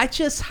 yeah.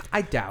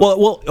 I doubt.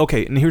 Well,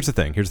 okay. And here's the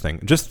thing.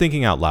 Just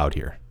thinking out loud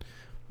here.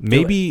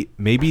 Maybe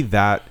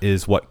that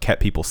is what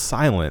kept people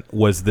silent,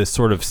 was this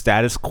sort of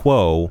status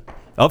quo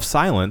of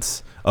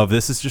silence of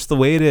this is just the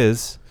way it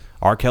is.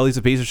 R. Kelly's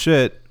a piece of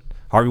shit.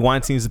 Harvey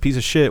Weinstein's a piece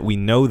of shit. We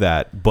know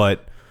that,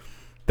 but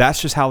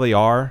that's just how they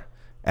are.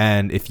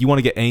 And if you want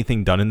to get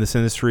anything done in this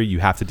industry, you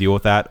have to deal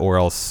with that or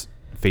else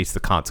face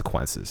the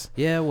consequences.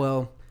 Yeah,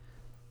 well,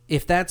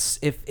 if that's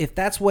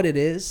what it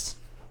is,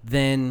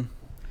 then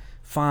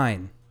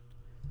fine.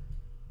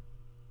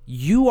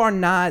 You are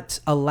not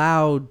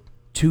allowed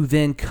to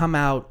then come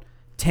out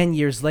 10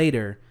 years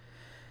later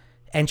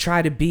and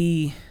try to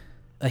be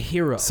a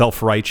hero.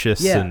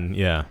 Self-righteous Yeah. and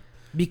yeah.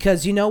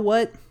 Because you know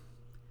what?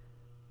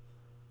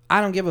 I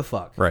don't give a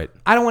fuck. Right.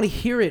 I don't want to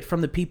hear it from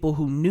the people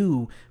who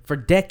knew for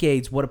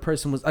decades what a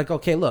person was like.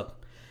 Okay,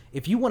 look,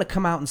 if you want to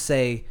come out and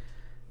say,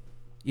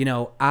 you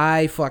know,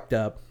 I fucked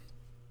up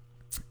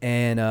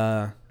and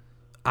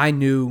I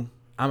knew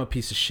I'm a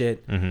piece of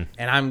shit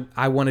and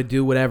I want to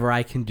do whatever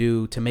I can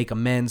do to make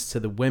amends to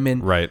the women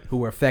who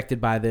were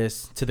affected by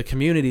this, to the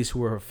communities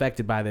who were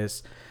affected by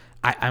this.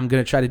 I'm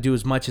going to try to do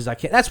as much as I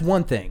can. That's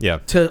one thing. Yeah.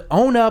 To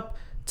own up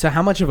to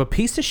how much of a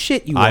piece of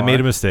shit you are. I made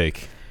a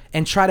mistake.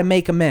 And try to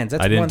make amends.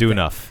 That's I didn't one do thing.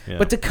 enough. Yeah.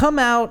 But to come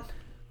out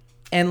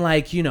and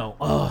like, you know,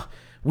 oh,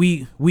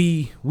 we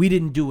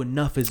didn't do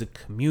enough as a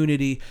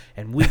community,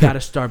 and we got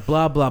to start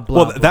blah blah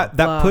blah. Well, blah,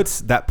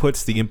 that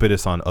puts the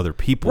impetus on other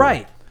people.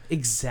 Right.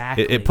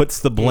 Exactly. It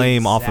puts the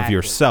blame off of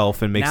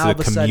yourself and makes it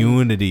a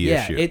community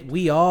issue. Yeah,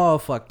 we all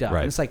fucked up.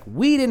 Right. And it's like,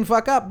 we didn't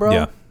fuck up,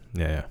 bro.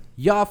 Yeah.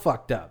 Y'all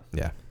fucked up.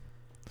 Yeah.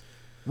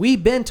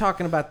 We've been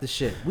talking about this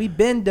shit. We've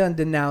been done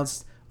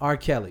denounced R.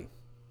 Kelly.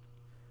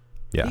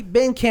 Yeah. We've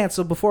been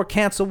canceled before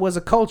cancel was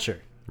a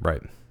culture.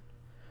 Right.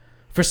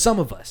 For some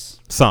of us.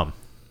 Some.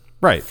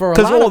 Right. For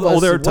a lot of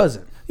us, it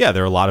wasn't. Yeah,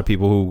 there are a lot of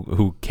people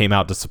who came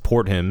out to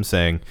support him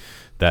saying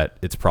that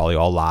it's probably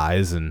all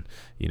lies and,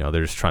 you know,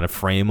 they're just trying to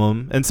frame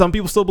him. And some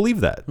people still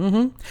believe that.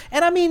 Mm-hmm.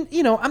 And I mean,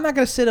 you know, I'm not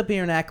going to sit up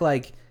here and act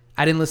like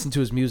I didn't listen to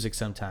his music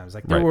sometimes.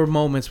 Like, there were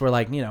moments where,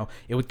 like, you know,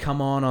 it would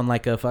come on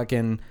like a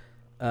fucking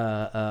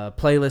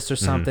playlist or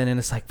something, and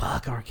it's like,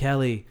 fuck, R.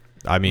 Kelly.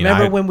 I mean,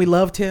 remember when we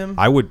loved him?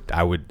 I would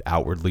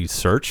outwardly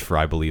search for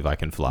 "I Believe I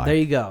Can Fly." There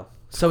you go.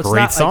 So it's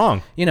great not song.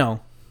 Like, you know,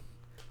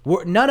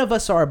 none of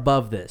us are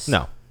above this.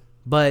 No,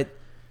 but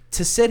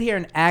to sit here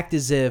and act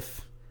as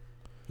if,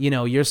 you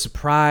know, you're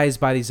surprised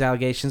by these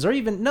allegations, or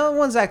even no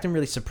one's acting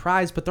really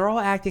surprised, but they're all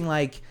acting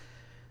like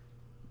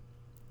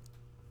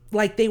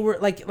they were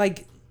like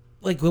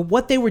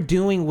what they were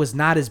doing was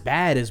not as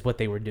bad as what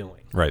they were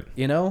doing. Right.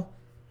 You know,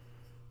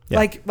 yeah.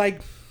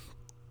 like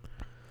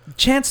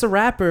Chance the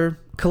Rapper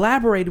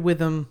collaborated with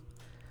him,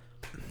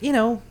 you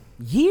know,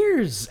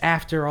 years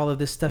after all of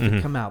this stuff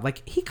had come out.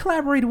 Like, he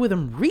collaborated with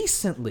him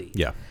recently.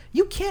 Yeah.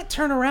 You can't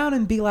turn around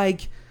and be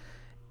like,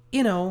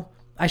 you know,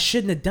 I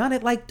shouldn't have done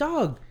it. Like,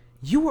 dog,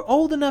 you were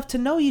old enough to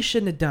know you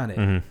shouldn't have done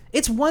it.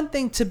 It's one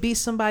thing to be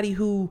somebody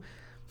who,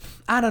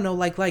 I don't know,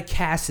 like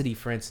Cassidy,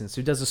 for instance,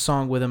 who does a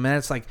song with him, and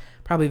it's like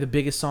probably the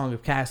biggest song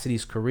of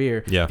Cassidy's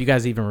career. Yeah. If you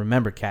guys even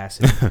remember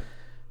Cassidy.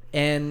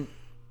 And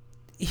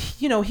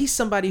you know, he's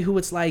somebody who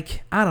it's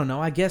like, I don't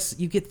know, I guess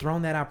you get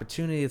thrown that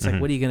opportunity. It's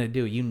like, what are you going to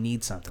do? You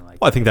need something like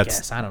that. I think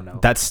that's, I don't know.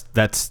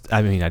 That's,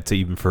 I mean, I'd say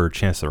even for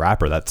Chance the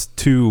Rapper, that's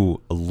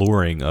too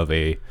alluring of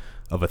a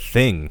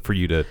thing for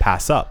you to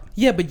pass up.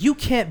 Yeah, but you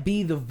can't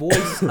be the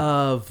voice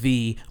of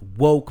the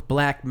woke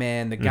black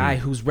man, the guy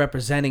who's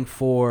representing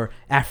for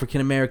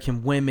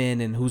African-American women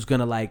and who's going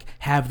to like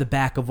have the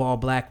back of all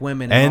black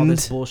women and all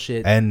this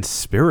bullshit. And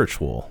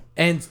spiritual.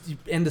 And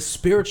the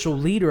spiritual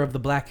leader of the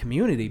black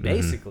community,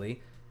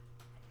 basically.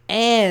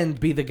 And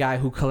be the guy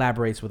who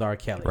collaborates with R.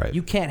 Kelly. Right.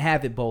 You can't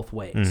have it both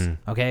ways.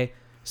 Okay?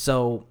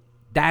 So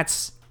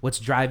that's what's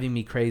driving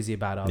me crazy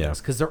about all this.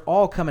 Because they're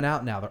all coming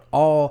out now. They're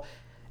all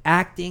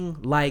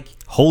acting like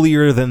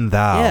holier than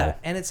thou. Yeah.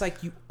 And it's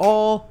like you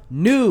all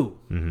knew.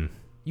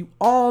 You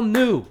all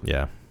knew.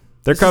 Yeah.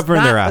 They're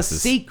covering their asses.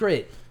 It's a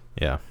secret.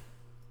 Yeah.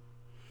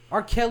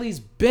 R. Kelly's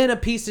been a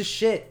piece of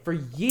shit for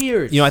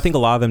years. You know, I think a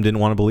lot of them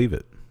didn't want to believe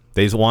it.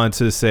 They just wanted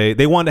to say,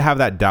 they wanted to have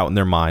that doubt in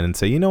their mind and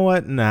say, you know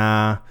what?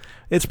 Nah.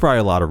 It's probably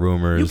a lot of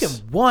rumors. You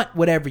can want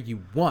whatever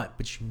you want,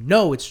 but you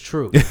know it's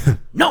true.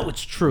 Know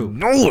it's true.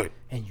 Know it.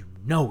 And you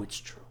know it's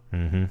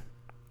true.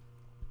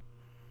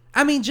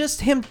 I mean,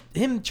 just him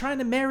trying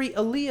to marry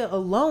Aaliyah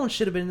alone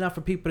should have been enough for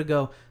people to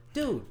go,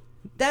 dude,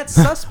 that's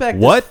suspect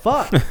as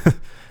fuck.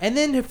 And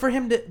then for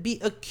him to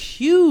be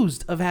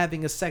accused of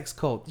having a sex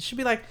cult, it should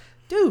be like,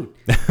 dude,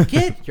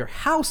 get your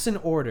house in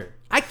order.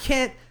 I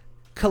can't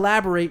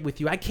collaborate with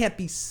you. I can't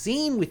be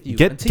seen with you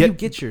until you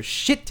get your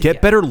shit together.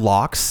 Get better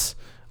locks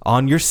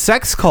on your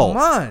sex cult.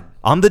 Come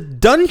on the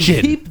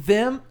dungeon. Keep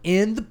them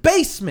in the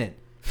basement.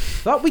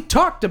 Thought we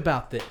talked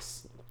about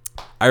this.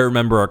 I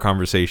remember our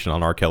conversation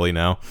on R. Kelly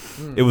now.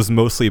 It was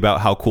mostly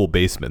about how cool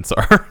basements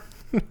are.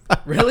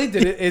 Really?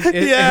 Did it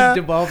Yeah.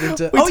 devolved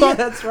into? We Yeah, talked-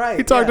 that's right.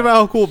 He talked yeah. about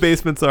how cool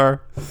basements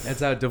are. That's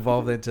how it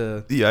devolved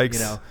into. Yikes. You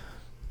know,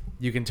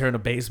 you can turn a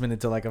basement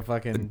into like a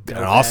fucking An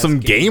dope-ass awesome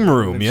game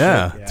room. and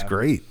Yeah. shit. It's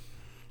great.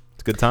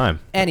 It's a good time.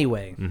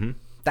 Anyway, Mm-hmm.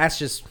 that's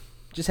just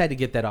had to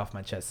get that off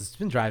my chest. It's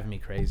been driving me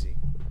crazy.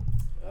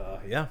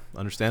 Yeah.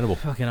 Understandable.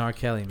 Fucking R.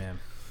 Kelly, man.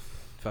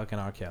 Fucking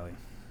R. Kelly.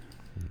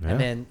 Yeah. And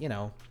then, you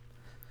know,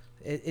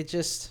 it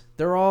just,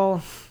 they're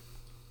all,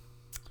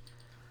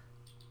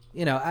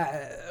 you know,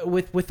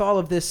 with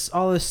all this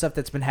stuff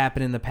that's been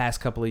happening in the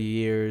past couple of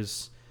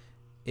years,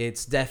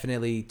 it's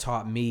definitely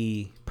taught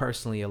me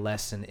personally a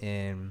lesson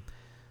in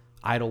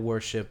idol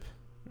worship,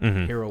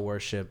 Mhm. hero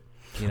worship.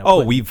 You know,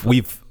 Oh,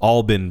 we've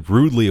all been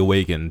rudely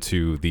awakened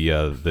to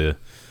the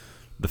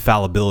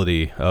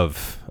fallibility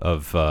of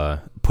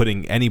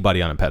putting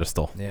anybody on a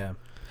pedestal. Yeah.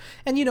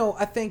 And you know,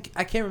 I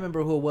can't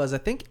remember who it was. I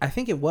think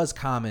it was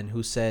Common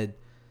who said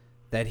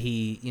that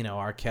he, you know,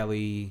 R.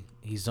 Kelly,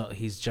 he's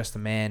just a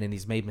man and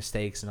he's made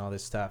mistakes and all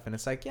this stuff. And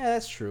it's like, yeah,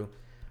 that's true.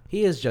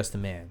 He is just a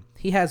man.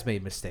 He has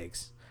made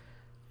mistakes.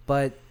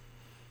 But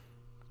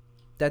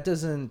that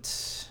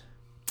doesn't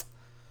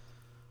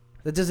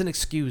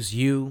excuse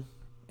you,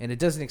 and it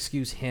doesn't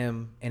excuse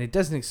him, and it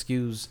doesn't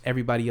excuse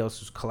everybody else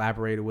who's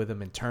collaborated with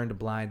him and turned a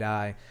blind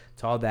eye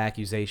to all the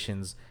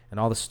accusations and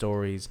all the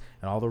stories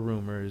and all the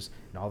rumors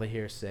and all the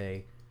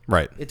hearsay.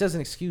 Right. It doesn't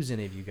excuse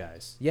any of you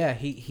guys. Yeah,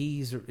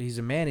 he's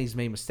a man. He's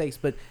made mistakes,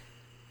 but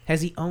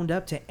has he owned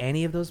up to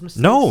any of those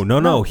mistakes?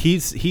 No.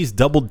 He's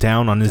doubled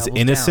down on his Doubles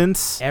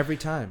innocence down every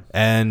time,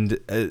 and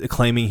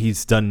claiming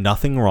he's done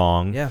nothing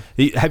wrong. Yeah.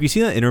 Have you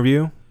seen that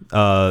interview?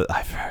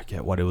 I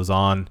forget what it was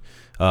on,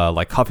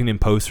 like Huffington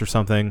Post or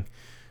something.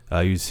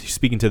 He was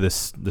speaking to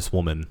this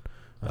woman,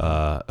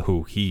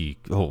 who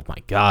oh my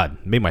God,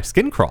 made my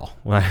skin crawl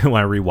when I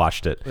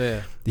rewatched it.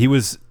 Yeah. He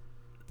was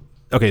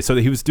okay. So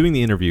he was doing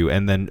the interview,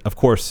 and then of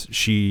course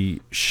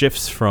she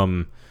shifts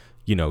from,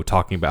 you know,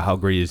 talking about how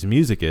great his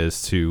music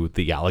is to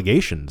the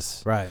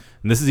allegations. Right.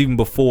 And this is even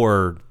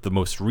before the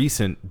most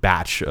recent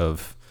batch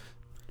of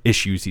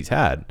issues he's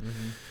had.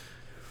 Mm-hmm.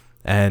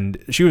 And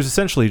she was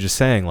essentially just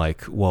saying,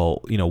 like,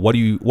 well, you know, what do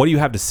you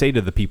have to say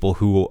to the people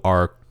who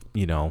are,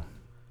 you know,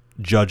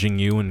 judging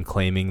you and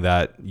claiming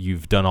that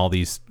you've done all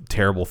these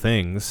terrible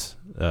things,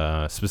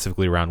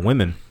 specifically around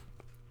women?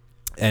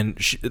 And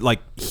she, like,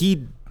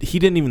 he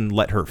didn't even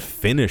let her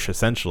finish,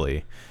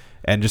 essentially,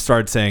 and just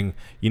started saying,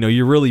 you know,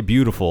 you're really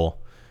beautiful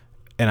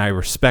and I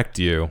respect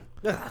you,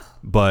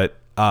 but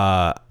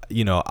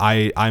you know,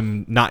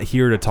 I'm not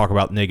here to talk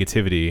about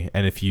negativity,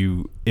 and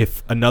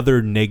if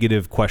another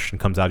negative question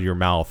comes out of your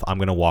mouth, I'm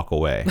gonna walk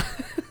away.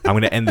 I'm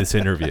gonna end this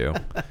interview.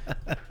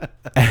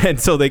 And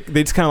so they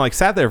just kind of like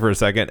sat there for a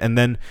second, and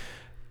then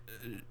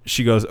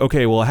she goes,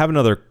 okay, well, I have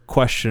another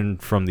question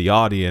from the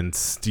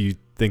audience. Do you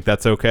think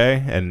that's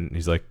okay? And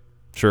he's like,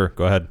 sure,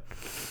 go ahead.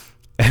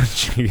 And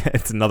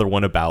it's another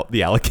one about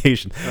the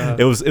allegation.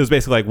 It was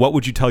basically like, what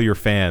would you tell your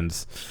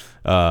fans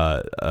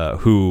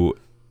who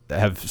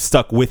have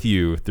stuck with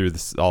you through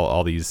this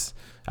all these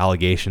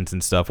allegations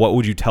and stuff? What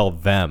would you tell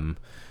them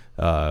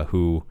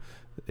who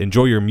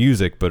enjoy your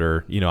music but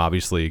are, you know,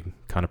 obviously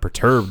kind of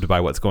perturbed by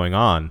what's going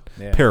on?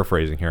 Yeah.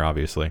 Paraphrasing here,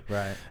 obviously.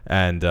 Right.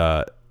 And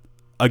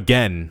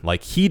again,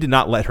 like, he did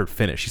not let her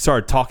finish. He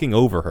started talking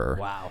over her.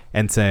 Wow.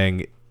 And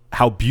saying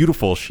how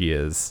beautiful she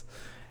is,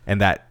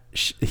 and that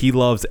he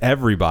loves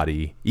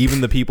everybody, even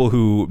the people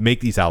who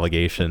make these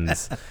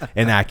allegations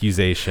and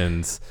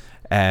accusations.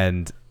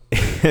 And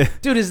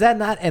Dude, is that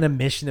not an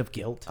admission of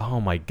guilt? oh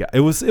my God, it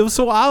was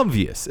so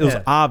obvious. It was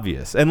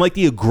obvious. And like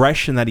the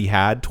aggression that he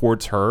had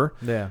towards her,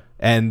 Yeah.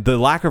 and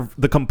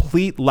the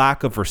complete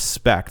lack of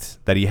respect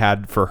that he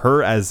had for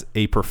her as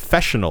a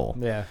professional,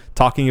 Yeah.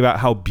 talking about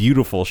how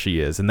beautiful she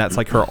is, and that's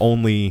like her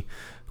only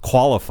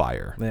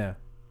qualifier, Yeah.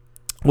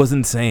 was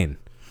insane.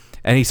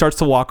 And he starts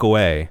to walk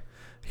away.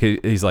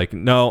 He's like,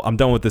 no, I'm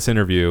done with this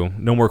interview.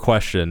 No more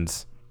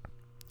questions,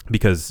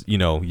 because, you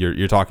know,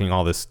 you're talking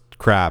all this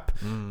crap.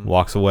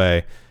 Walks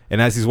away. And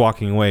as he's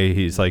walking away,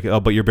 he's like, oh,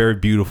 but you're very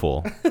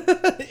beautiful.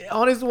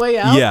 On his way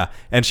out? Yeah.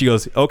 And she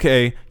goes,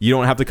 okay, you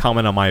don't have to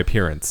comment on my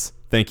appearance.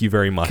 Thank you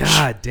very much.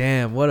 God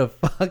damn, what a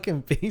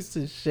fucking piece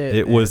of shit.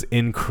 It man. was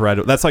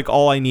incredible. That's like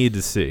all I needed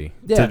to see.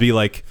 Yeah. To be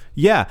like,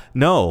 yeah,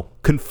 no,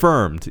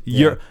 confirmed.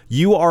 Yeah.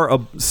 You are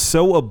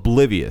so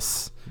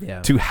oblivious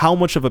Yeah. to how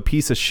much of a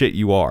piece of shit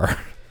you are.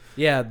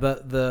 Yeah,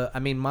 I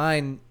mean,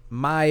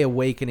 my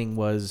awakening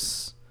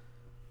was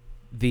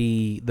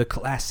the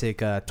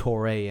classic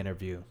Torre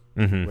interview,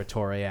 where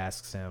Torre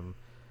asks him,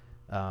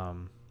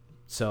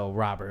 so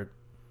Robert,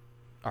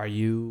 are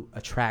you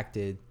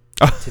attracted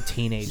to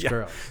teenage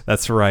girls?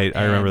 That's right.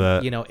 I remember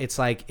that. You know, it's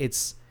like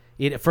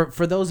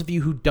for those of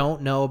you who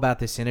don't know about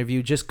this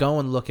interview, just go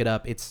and look it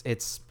up.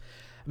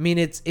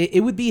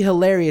 It would be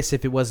hilarious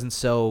if it wasn't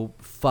so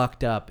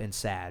fucked up and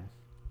sad.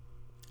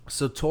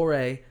 So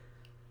Torre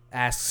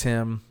asks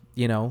him,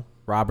 you know,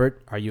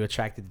 Robert, are you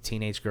attracted to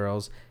teenage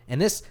girls? And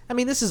this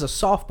is a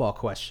softball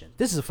question.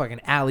 This is a fucking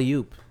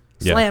alley-oop.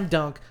 Yeah. Slam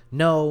dunk.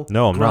 No,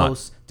 I'm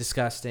gross,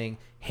 disgusting.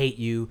 Hate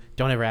you.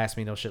 Don't ever ask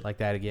me no shit like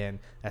that again.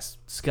 That's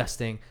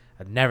disgusting.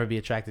 I'd never be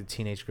attracted to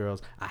teenage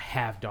girls. I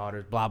have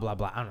daughters. Blah, blah,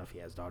 blah. I don't know if he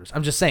has daughters.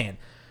 I'm just saying.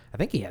 I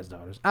think he has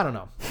daughters. I don't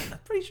know. I'm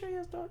pretty sure he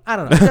has daughters. I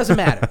don't know. It doesn't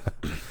matter.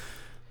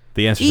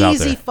 The answer's out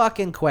there. Easy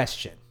fucking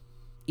question.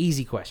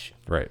 Easy question.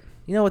 Right.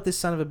 You know what this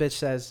son of a bitch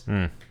says?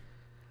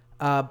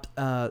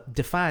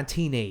 Define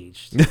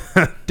teenaged.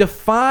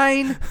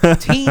 Define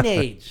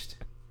teenaged.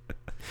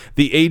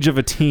 The age of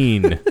a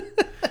teen.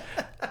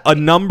 A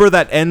number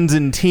that ends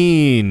in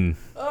teen.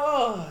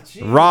 Oh,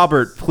 Jesus.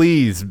 Robert,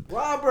 please.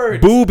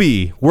 Robert.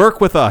 Booby, work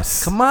with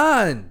us. Come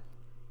on.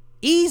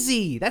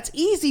 Easy. That's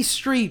easy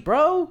street,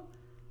 bro.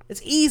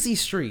 It's easy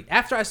street.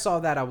 After I saw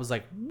that, I was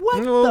like,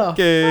 what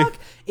the fuck?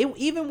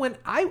 Even when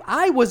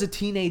I was a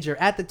teenager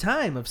at the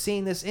time of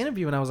seeing this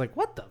interview, and I was like,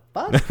 what the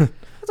fuck?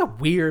 That's a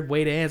weird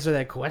way to answer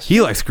that question.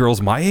 He likes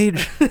girls my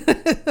age.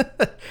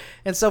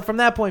 And so from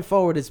that point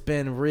forward, it's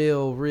been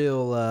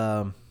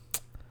real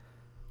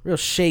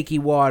shaky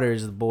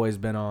waters the boy's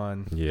been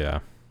on.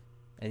 Yeah.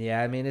 And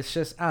yeah, I mean, it's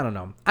just, I don't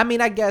know. I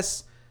mean, I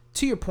guess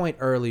to your point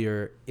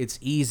earlier, it's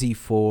easy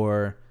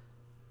for,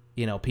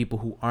 people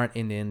who aren't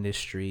in the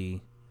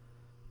industry,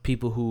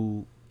 people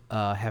who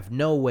have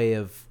no way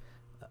of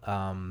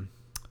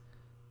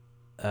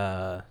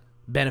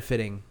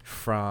benefiting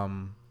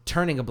from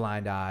turning a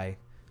blind eye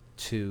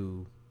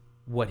to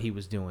what he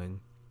was doing.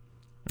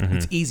 Mm-hmm.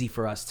 It's easy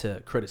for us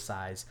to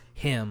criticize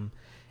him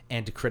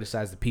and to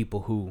criticize the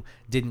people who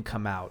didn't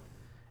come out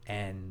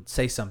and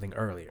say something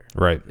earlier.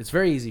 Right. It's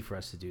very easy for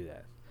us to do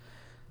that.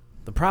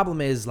 The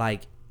problem is,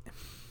 like,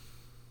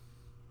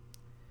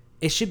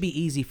 it should be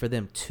easy for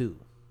them too.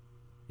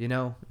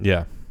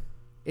 Yeah.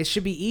 It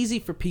should be easy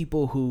for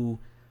people who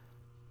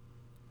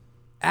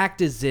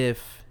act as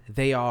if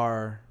they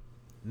are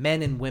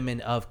men and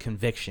women of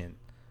conviction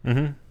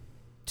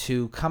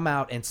to come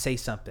out and say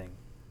something.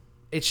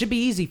 It should be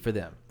easy for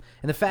them.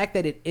 And the fact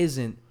that it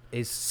isn't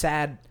is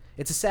sad.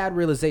 It's a sad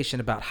realization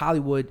about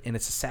Hollywood, and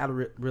it's a sad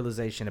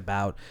realization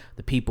about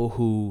the people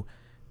who,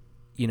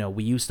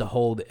 we used to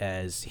hold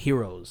as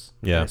heroes,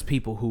 as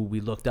people who we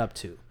looked up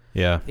to.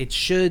 Yeah. It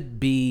should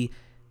be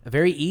a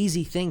very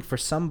easy thing for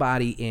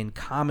somebody in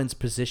Common's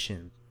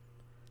position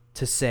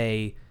to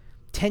say,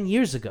 10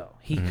 years ago,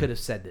 he could have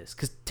said this.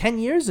 Because 10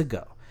 years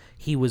ago,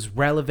 he was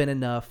relevant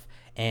enough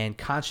and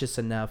conscious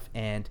enough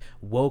and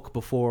woke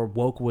before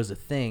woke was a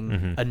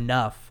thing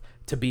enough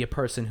to be a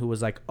person who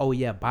was like, oh,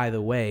 yeah, by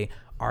the way,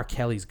 R.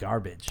 Kelly's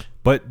garbage.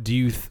 But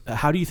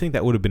how do you think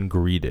that would have been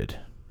greeted?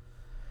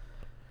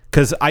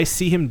 Because I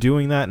see him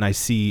doing that, and I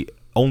see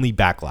only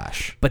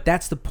backlash. But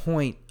that's the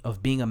point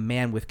of being a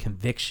man with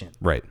conviction.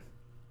 Right.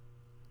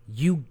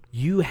 You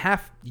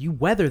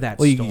weather that storm.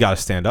 Well, you got to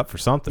stand up for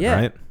something,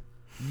 right?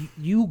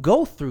 You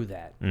go through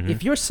that.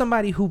 If you're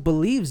somebody who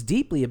believes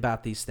deeply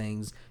about these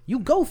things, you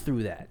go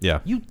through that. Yeah.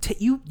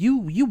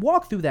 You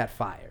walk through that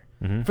fire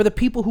for the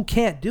people who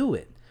can't do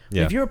it.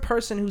 Yeah. If you're a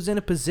person who's in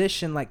a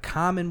position like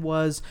Common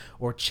was,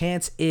 or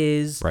Chance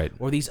is, right,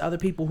 or these other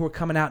people who are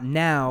coming out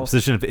now,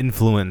 position of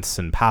influence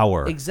and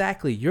power.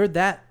 Exactly.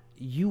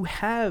 You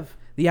have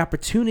the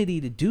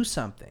opportunity to do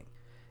something,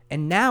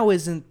 and now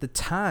isn't the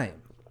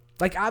time.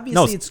 Like,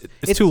 obviously,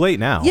 it's too late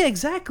now. Yeah,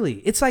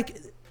 exactly. It's like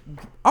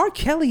R.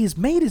 Kelly has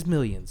made his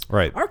millions.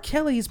 Right. R.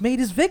 Kelly has made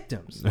his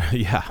victims.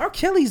 Yeah. R.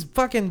 Kelly's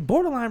fucking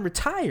borderline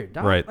retired,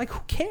 dog. Right. Like, who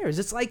cares?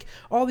 It's like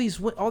all these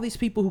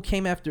people who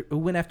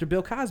went after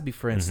Bill Cosby,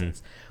 for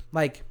instance.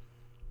 Like,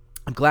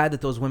 I'm glad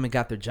that those women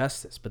got their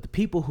justice, but the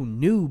people who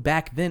knew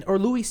back then, or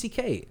Louis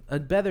C.K., a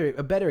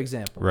better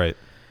example. Right.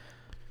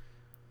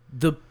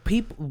 The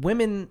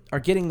women are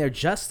getting their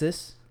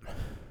justice,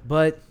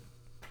 but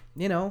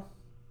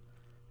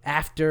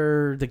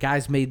after the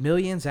guy's made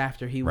millions,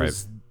 after he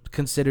was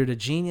considered a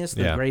genius,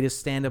 the greatest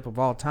stand-up of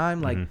all time,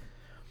 like,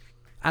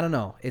 I don't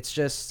know. It's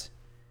just,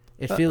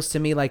 it feels to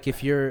me like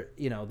if you're,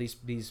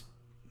 these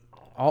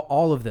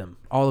all of them,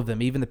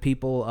 even the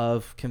people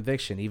of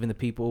conviction, even the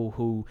people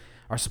who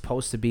are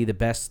supposed to be the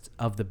best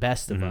of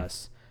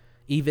us,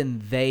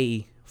 even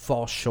they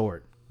fall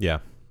short. Yeah.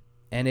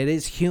 And it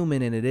is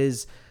human, and it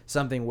is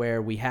something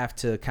where we have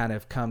to kind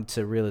of come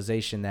to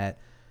realization that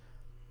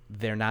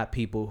they're not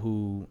people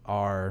who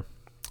are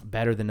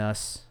better than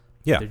us.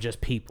 Yeah. They're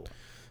just people.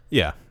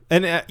 Yeah.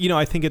 And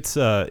I think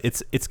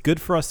it's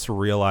good for us to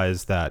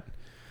realize that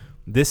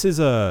this is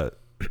a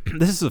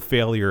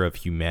failure of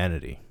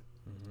humanity.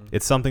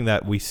 It's something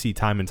that we see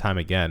time and time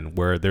again,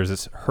 where there's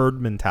this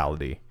herd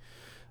mentality.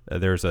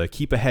 There's a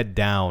keep a head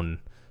down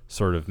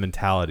sort of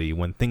mentality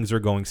when things are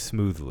going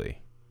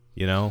smoothly,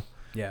 Yeah.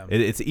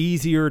 It's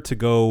easier to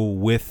go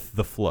with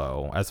the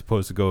flow as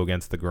opposed to go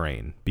against the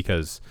grain,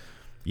 because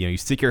you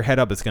stick your head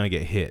up, it's going to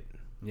get hit.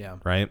 Yeah.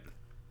 Right.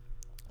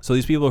 So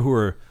these people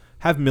who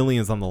have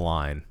millions on the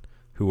line,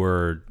 who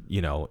are,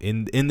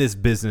 in this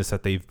business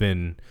that they've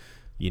been,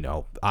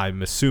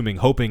 I'm assuming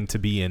hoping to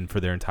be in for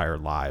their entire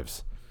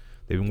lives.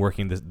 They've been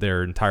working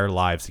their entire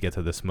lives to get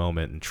to this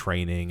moment, and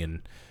training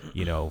and,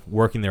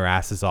 working their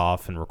asses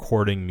off and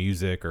recording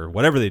music or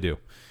whatever they do.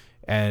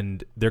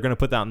 And they're going to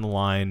put that on the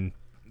line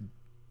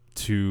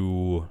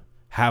to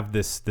have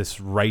this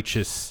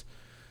righteous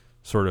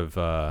sort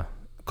of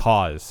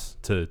cause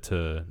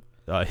to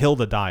hill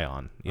to die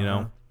on, you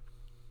know.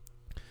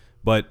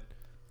 But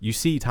you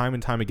see time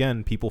and time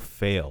again, people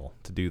fail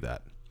to do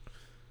that,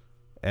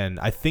 and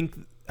I think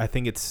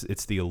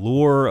it's the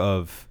allure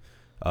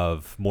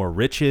of more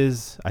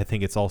riches. I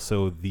think it's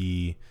also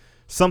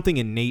something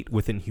innate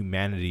within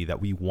humanity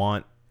that we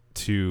want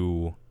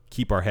to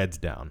keep our heads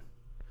down,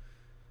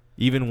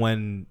 even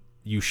when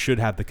you should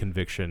have the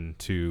conviction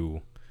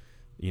to,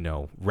 you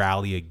know,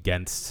 rally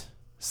against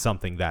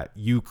something that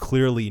you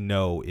clearly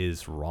know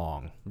is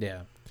wrong.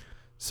 Yeah.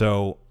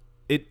 So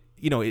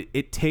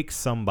it takes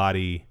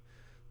somebody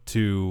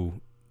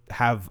to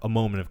have a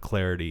moment of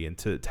clarity and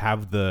to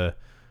have the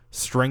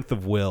strength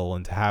of will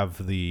and to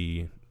have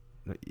the,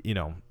 you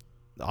know,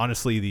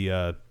 honestly,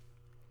 the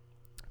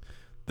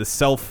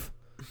self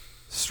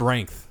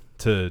strength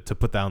to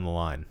put that on the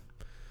line,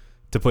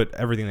 to put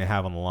everything they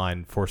have on the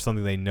line for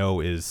something they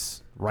know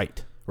is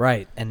right.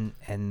 Right.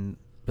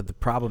 But the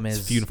problem is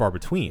it's few and far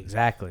between.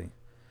 Exactly.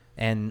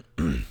 And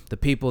the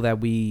people that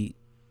we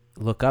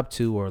look up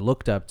to or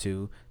looked up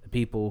to, the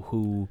people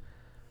who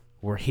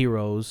were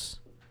heroes,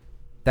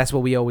 that's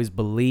what we always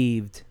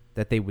believed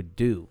that they would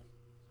do,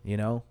 you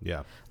know?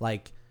 Yeah.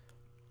 Like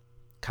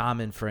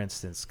Common, for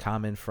instance,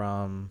 Common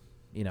from,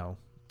 you know,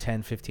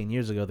 10, 15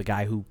 years ago, the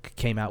guy who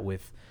came out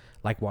with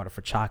Like Water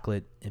for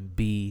Chocolate and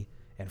B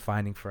and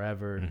Finding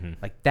Forever. Mm-hmm.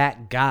 Like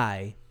that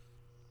guy,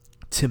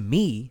 to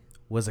me,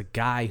 was a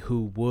guy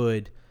who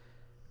would,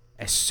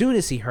 as soon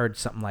as he heard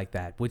something like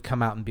that, would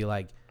come out and be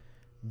like,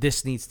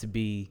 this needs to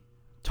be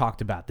talked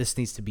about. This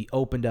needs to be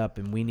opened up,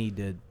 and we need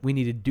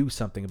to do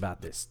something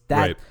about this. That,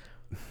 right.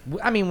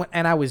 I mean,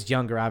 and I was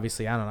younger,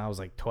 obviously. I don't know. I was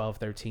like 12,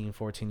 13,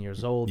 14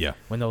 years old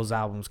when those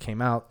albums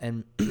came out.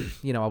 And,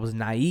 you know, I was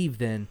naive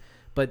then.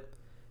 But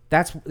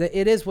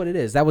it is what it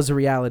is. That was the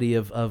reality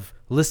of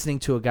listening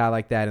to a guy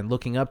like that and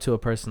looking up to a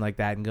person like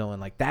that and going,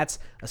 like, that's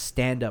a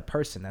stand-up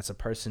person. That's a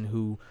person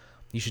who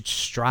you should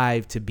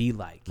strive to be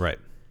like. Right.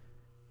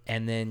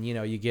 And then, you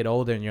know, you get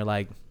older and you're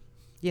like,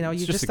 you know,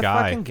 you're just a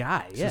guy. fucking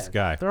guy. It's just a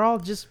guy. They're all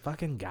just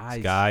fucking guys.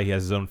 This guy, he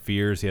has his own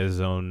fears. He has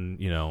his own,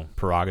 you know,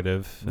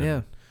 prerogative.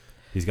 Yeah.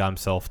 He's got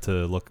himself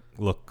to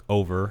look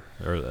over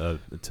or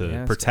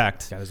to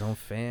protect. He's got his own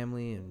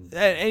family.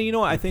 And you know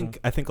what? I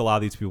think a lot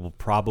of these people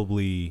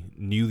probably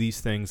knew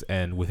these things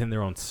and within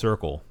their own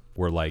circle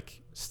were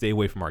like, stay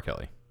away from R.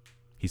 Kelly.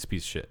 He's a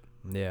piece of shit.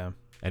 Yeah.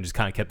 And just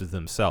kind of kept it to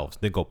themselves.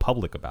 Didn't go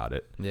public about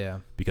it. Yeah.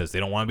 Because they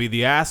don't want to be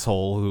the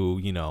asshole who,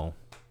 you know,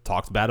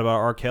 talks bad about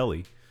R.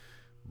 Kelly.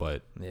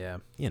 But, yeah,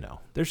 you know,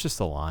 there's just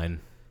a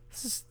line.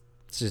 It's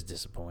just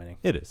disappointing.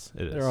 It is.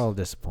 They're all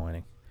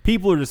disappointing.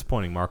 People are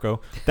disappointing,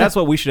 Marco. That's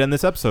what we should end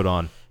this episode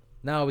on.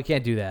 No, we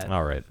can't do that.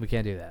 All right. We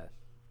can't do that.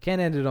 Can't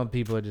end it on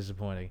people are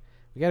disappointing.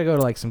 We got to go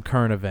to like some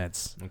current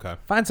events. Okay.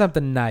 Find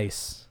something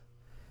nice.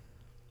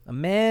 A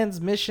man's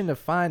mission to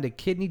find a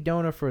kidney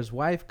donor for his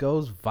wife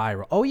goes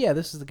viral. Oh yeah,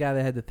 this is the guy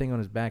that had the thing on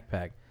his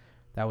backpack.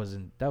 That was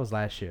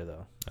last year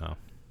though. Oh.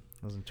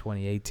 That was in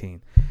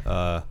 2018.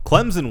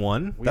 Clemson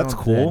won. That's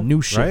cool.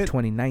 New shit, right?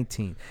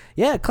 2019.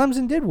 Yeah,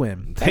 Clemson did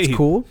win. That's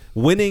cool.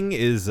 Winning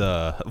is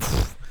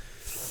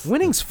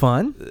winning's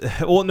fun.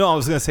 Well, no, I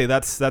was gonna say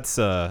that's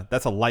a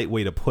light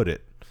way to put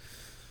it.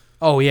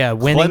 Oh yeah,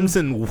 winning.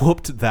 Clemson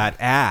whooped that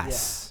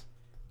ass. Yeah.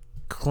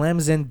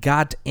 Clemson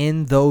got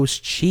in those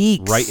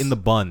cheeks. Right in the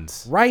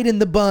buns. Right in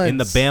the buns. In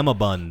the Bama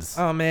buns.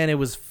 Oh, man, it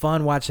was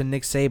fun watching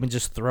Nick Saban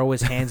just throw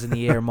his hands in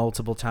the air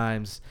multiple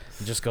times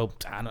and just go,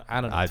 I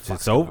don't know.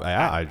 It's over.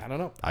 I don't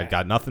know. I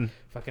got nothing.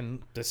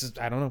 Fucking,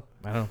 I don't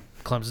know.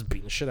 Clemson's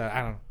beating the shit out.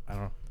 I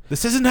don't know.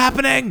 This isn't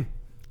happening.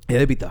 Yeah,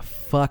 they beat the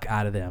fuck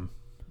out of them.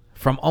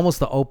 From almost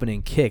the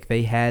opening kick,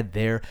 they had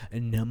their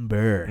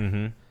number.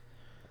 Mm-hmm.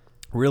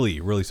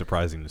 Really, really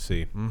surprising to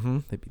see. Mm-hmm.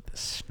 They beat the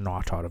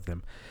snot out of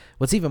them.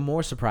 What's even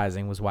more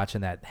surprising was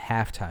watching that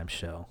halftime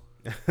show.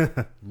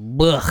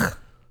 Ugh.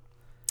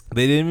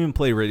 They didn't even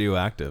play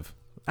Radioactive.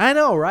 I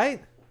know,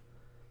 right?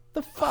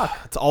 The fuck?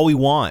 That's all we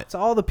want. It's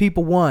all the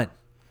people want.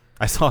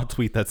 I saw a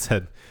tweet that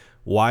said,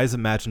 "Why is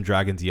Imagine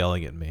Dragons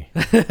yelling at me?"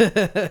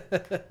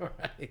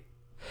 Right.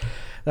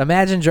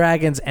 Imagine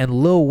Dragons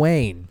and Lil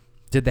Wayne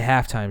did the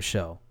halftime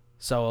show.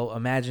 So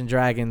Imagine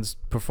Dragons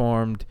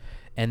performed,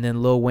 and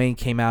then Lil Wayne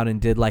came out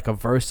and did like a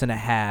verse and a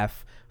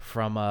half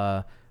from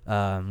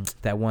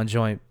that one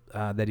joint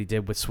that he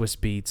did with Swiss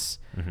Beats,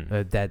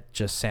 that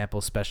just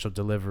sample Special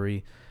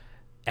Delivery.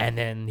 And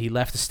then he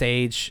left the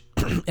stage,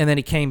 and then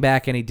he came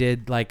back and he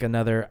did like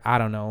another, I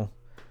don't know,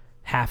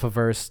 half a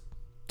verse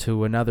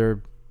to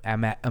another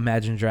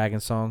Imagine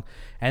Dragons song.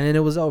 And then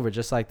it was over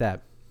just like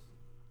that.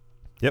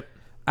 Yep.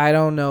 I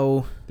don't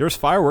know. There was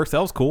fireworks.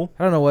 That was cool.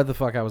 I don't know what the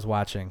fuck I was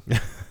watching.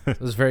 It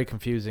was very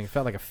confusing. It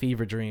felt like a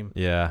fever dream.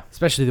 Yeah.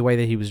 Especially the way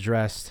that he was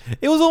dressed.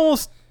 It was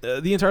almost,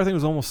 the entire thing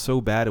was almost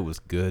so bad it was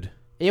good.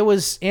 It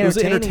was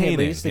entertaining. At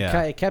least.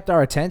 Yeah. It kept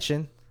our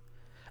attention.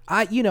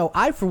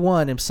 I for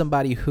one am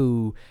somebody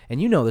who, and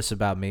you know this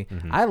about me,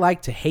 I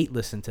like to hate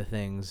listen to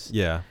things.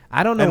 Yeah.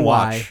 I don't know and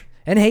why. Watch.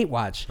 And hate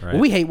watch. Right.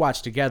 Well, we hate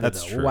watch together,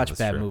 That's though. true, We'll watch that's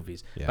bad true.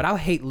 movies. Yeah. But I'll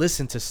hate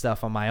listen to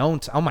stuff on my own,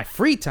 on my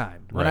free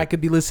time when I Right. could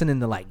be listening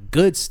to, like,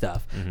 good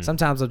stuff.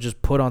 Sometimes I'll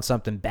just put on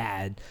something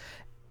bad,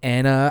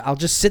 and I'll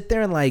just sit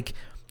there and, like,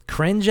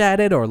 cringe at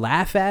it or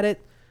laugh at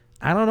it.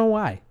 I don't know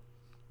why.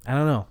 I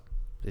don't know.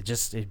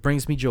 It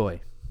brings me joy.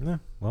 Yeah.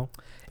 Well.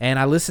 And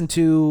I listened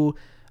to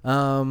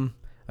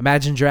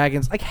Imagine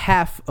Dragons, like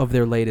half of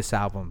their latest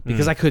album,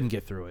 because I couldn't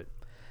get through it.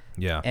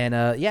 Yeah.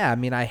 And yeah, I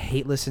mean, I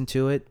hate listening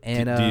to it.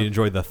 And do you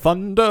enjoy the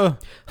thunder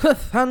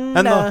thunder,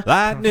 and the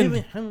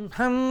lightning?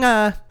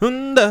 Thunder.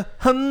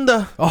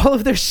 all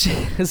of their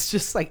shit is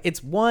just like,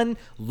 it's one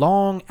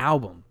long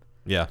album.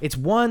 Yeah. It's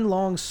one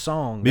long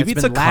song. Maybe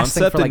that's it's been a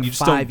lasting concept for like and you just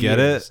 5 don't get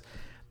years. it.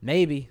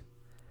 Maybe.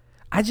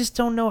 I just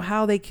don't know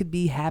how they could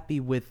be happy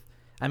with.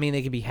 I mean,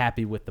 they could be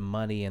happy with the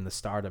money and the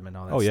stardom and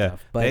all that Oh yeah.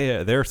 stuff.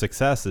 But Their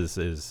success is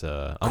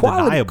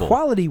undeniable.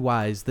 quality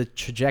wise, the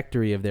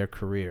trajectory of their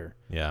career.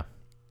 Yeah.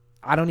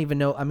 I don't even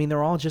know. I mean,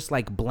 they're all just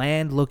like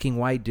bland looking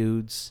white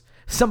dudes.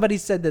 Somebody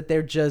said that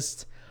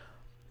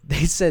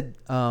they said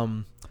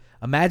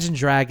Imagine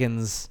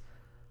Dragons,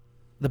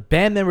 the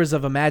band members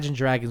of Imagine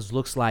Dragons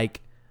looks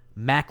like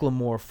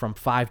Macklemore from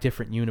 5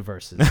 different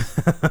universes.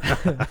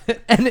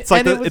 and It's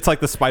like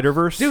the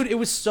Spider-Verse. dude, it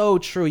was so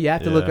true. You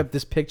have to look Yeah. up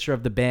this picture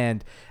of the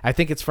band. I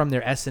think it's from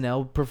their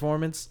SNL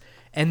performance.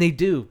 And they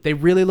do. They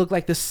really look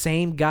like the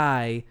same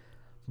guy,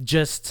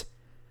 just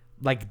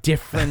like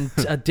different,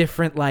 a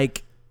different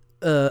like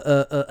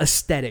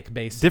aesthetic,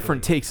 basically.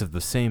 Different takes of the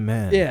same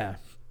man. Yeah.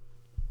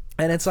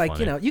 And it's like,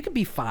 Funny. you could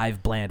be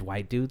 5 bland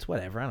white dudes,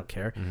 whatever. I don't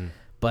care. Mm-hmm.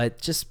 But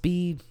just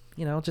be,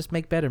 just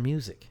make better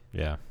music.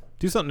 Yeah.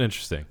 Do something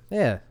interesting,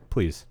 Yeah.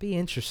 please. Be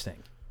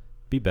interesting.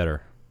 Be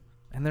better.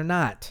 And they're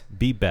not.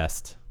 Be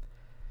best.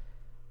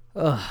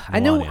 I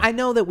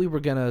know that we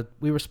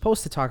were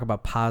supposed to talk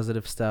about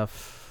positive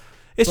stuff.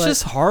 It's But-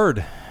 just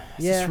hard.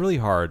 It's Yeah. just really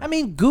hard. I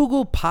mean,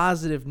 Google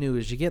positive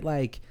news. You get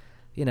like,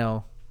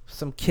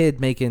 some kid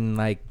making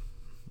like,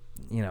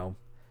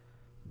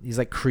 he's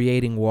like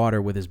creating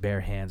water with his bare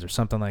hands or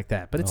something like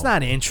that. But it's Oh.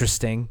 not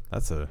interesting.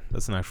 That's an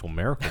actual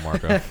miracle,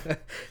 Marco.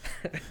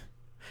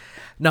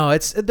 No,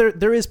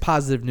 there is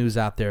positive news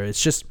out there.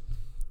 It's just,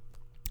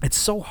 it's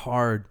so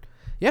hard.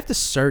 You have to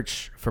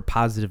search for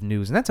positive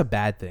news, and that's a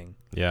bad thing.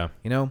 Yeah.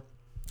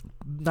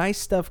 Nice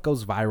stuff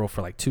goes viral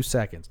for like 2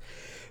 seconds.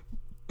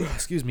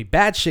 Excuse me.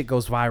 Bad shit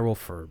goes viral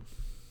for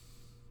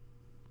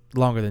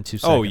longer than 2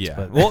 seconds. Oh yeah.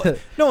 But, Well,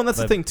 no, and that's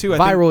the thing too. I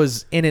think, viral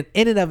is in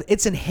and of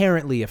it's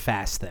inherently a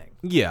fast thing.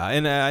 yeah,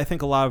 and I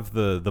think a lot of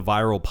the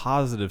viral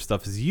positive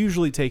stuff is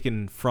usually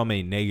taken from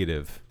a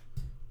negative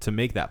to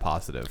make that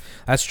positive.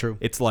 That's true.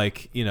 It's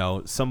like,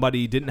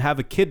 somebody didn't have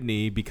a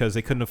kidney because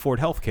they couldn't afford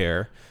health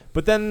care,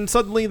 but then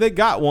suddenly they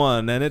got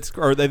one, and they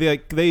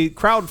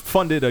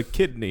crowdfunded a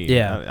kidney.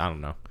 Yeah. I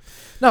don't know.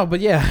 No, but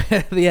yeah,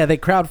 they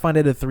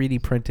crowdfunded a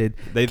 3D printed.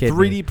 They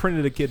kidney. 3D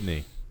printed a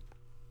kidney.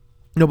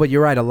 No, but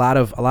you're right. A lot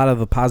of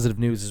the positive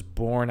news is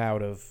born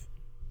out of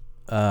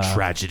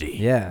Tragedy.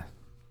 Yeah,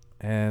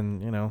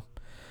 and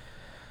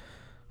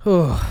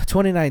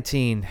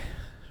 2019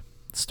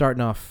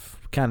 starting off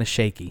kind of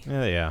shaky.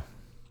 Yeah.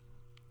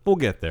 We'll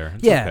get there.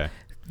 It's Yeah. okay.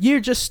 Year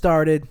just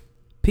started.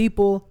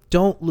 People,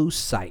 don't lose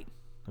sight.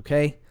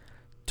 Okay,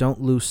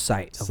 don't lose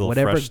sight of Still a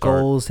whatever fresh start.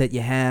 goals that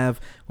you have,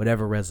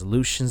 whatever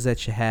resolutions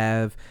that you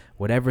have,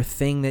 whatever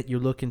thing that you're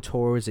looking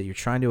towards that you're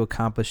trying to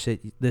accomplish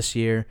this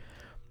year.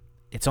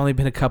 It's only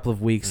been a couple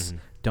of weeks.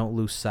 Don't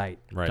lose sight.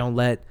 Right. Don't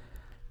let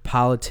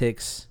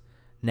politics,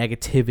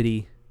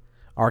 negativity,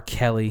 R.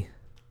 Kelly,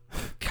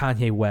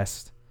 Kanye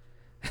West,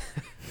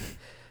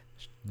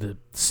 the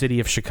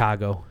city of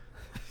Chicago.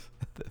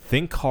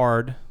 Think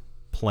hard,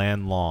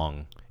 plan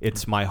long.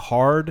 It's my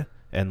hard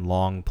and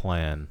long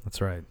plan. That's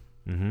right.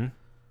 Mm-hmm.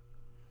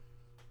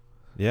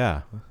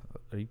 Yeah.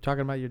 Are you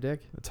talking about your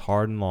dick? It's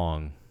hard and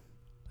long.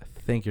 I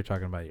think you're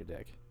talking about your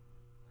dick.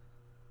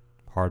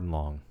 Hard and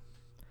long.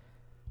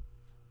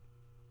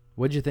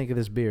 What'd you think of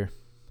this beer?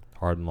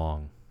 Hard and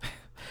long.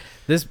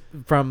 This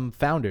from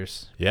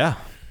Founders, Yeah.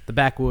 the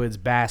Backwoods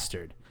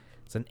Bastard.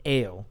 It's an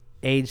ale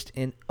aged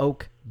in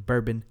oak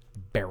bourbon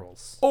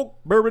barrels. Oh,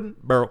 bourbon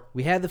barrel.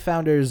 We had the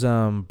Founders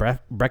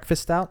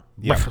breakfast stout.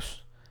 Yeah.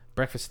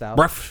 Breakfast stout.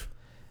 Bruff.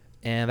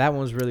 And that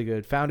one was really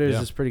good. Founders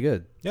Yeah. is pretty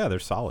good. Yeah, they're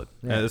solid.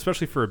 Yeah.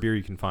 Especially for a beer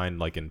you can find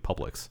like in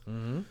Publix.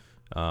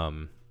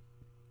 Mm-hmm.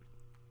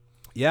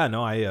 Yeah,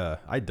 no,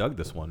 I dug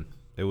this one.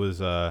 It was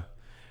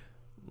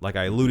like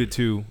I alluded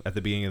to at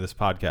the beginning of this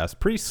podcast,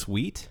 pretty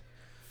sweet.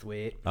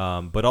 Sweet.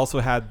 But also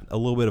had a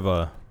little bit of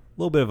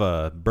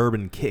a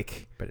bourbon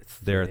kick But it's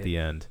there at sweet. the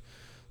end.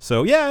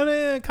 So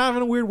yeah, kind of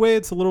in a weird way,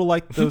 it's a little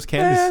like those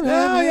candies. Kind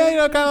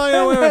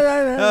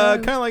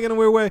of like in a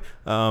weird way.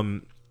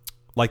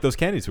 Like those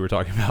candies we were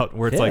talking about,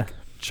 where it's Yeah. like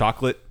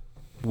chocolate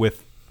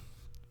with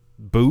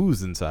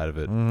booze inside of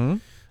it.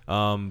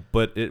 Mm-hmm.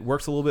 But it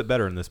works a little bit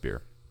better in this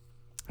beer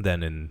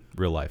than in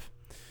real life.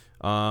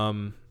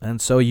 And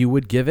so you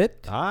would give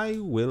it? I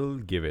will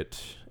give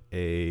it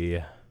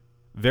a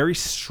very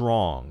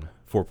strong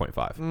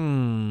 4.5.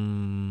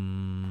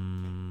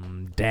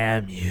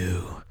 Damn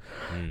you.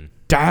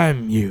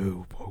 Damn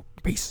you,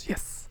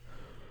 Obesius.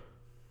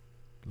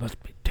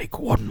 Let me take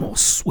one more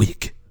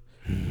swig.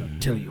 I'll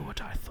tell you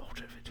what I thought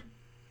of it.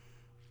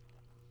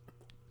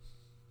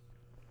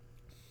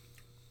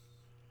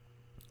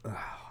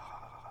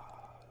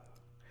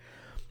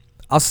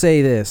 I'll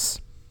say this.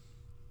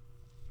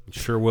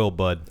 Sure will,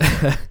 bud.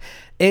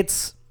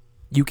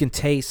 You can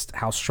taste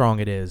how strong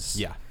it is.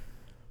 Yeah.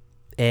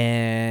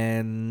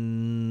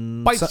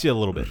 And Bites you a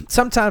little bit.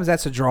 Sometimes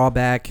that's a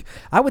drawback.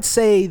 I would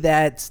say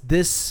that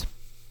this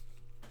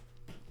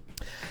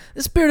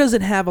beer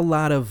doesn't have a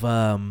lot of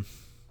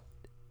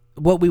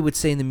what we would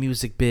say in the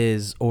music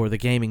biz or the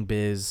gaming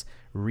biz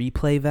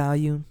replay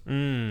value.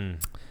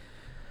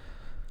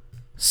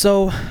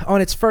 So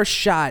on its first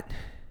shot,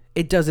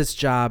 it does its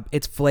job.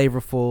 It's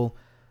flavorful.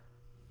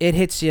 It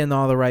hits you in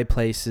all the right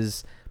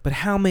places. But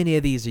how many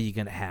of these are you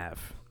going to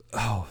have?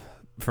 Oh,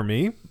 for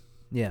me?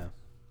 Yeah.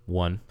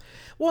 One.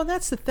 Well,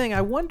 that's the thing.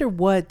 I wonder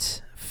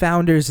what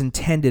Founders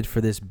intended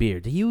for this beer.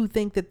 Do you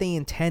think that they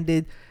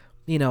intended,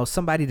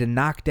 somebody to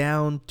knock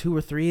down 2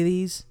 or 3 of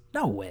these?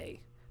 No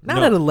way.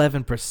 Not at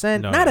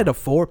 11%. Not at a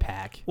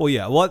 4-pack. Well,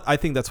 yeah. Well, I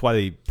think that's why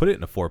they put it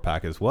in a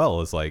 4-pack as well.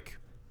 Is like,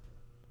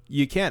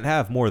 you can't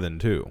have more than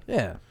 2.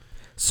 Yeah.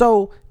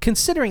 So,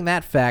 considering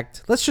that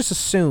fact, let's just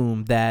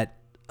assume that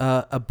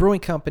a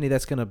brewing company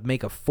that's going to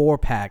make a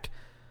 4-pack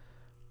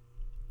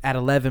at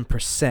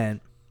 11%,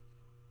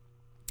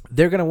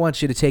 they're going to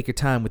want you to take your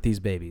time with these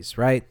babies,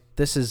 right?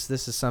 This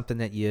is something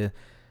that you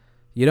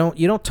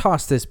don't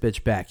toss this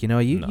bitch back.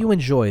 You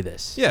enjoy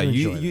this. Yeah,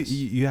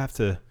 you have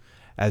to,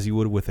 as you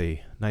would with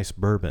a nice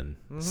bourbon,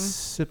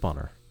 sip on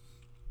her.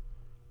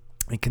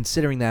 And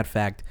considering that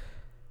fact,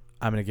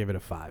 I'm going to give it a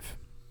 5.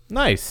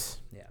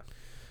 Nice. Yeah.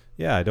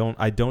 Yeah,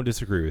 I don't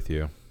disagree with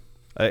you.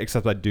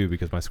 Except I do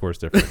because my score is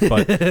different.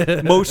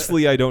 But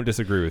mostly I don't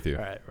disagree with you.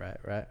 Right.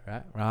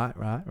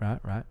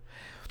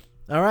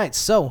 All right,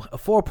 so a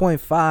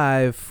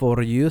 4.5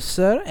 for you,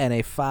 sir, and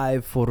a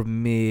 5 for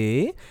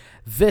me.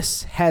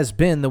 This has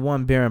been the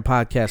One Baron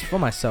Podcast for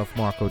myself,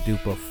 Marco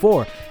Dupa,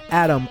 for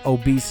Adam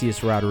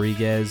Obesius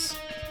Rodriguez.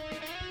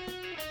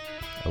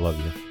 I love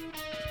you.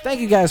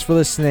 Thank you guys for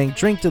listening.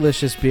 Drink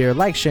delicious beer.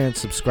 Like, share, and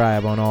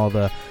subscribe on all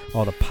the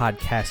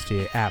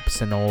podcast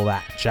apps and all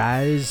that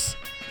jazz.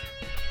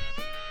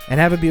 And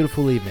have a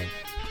beautiful evening.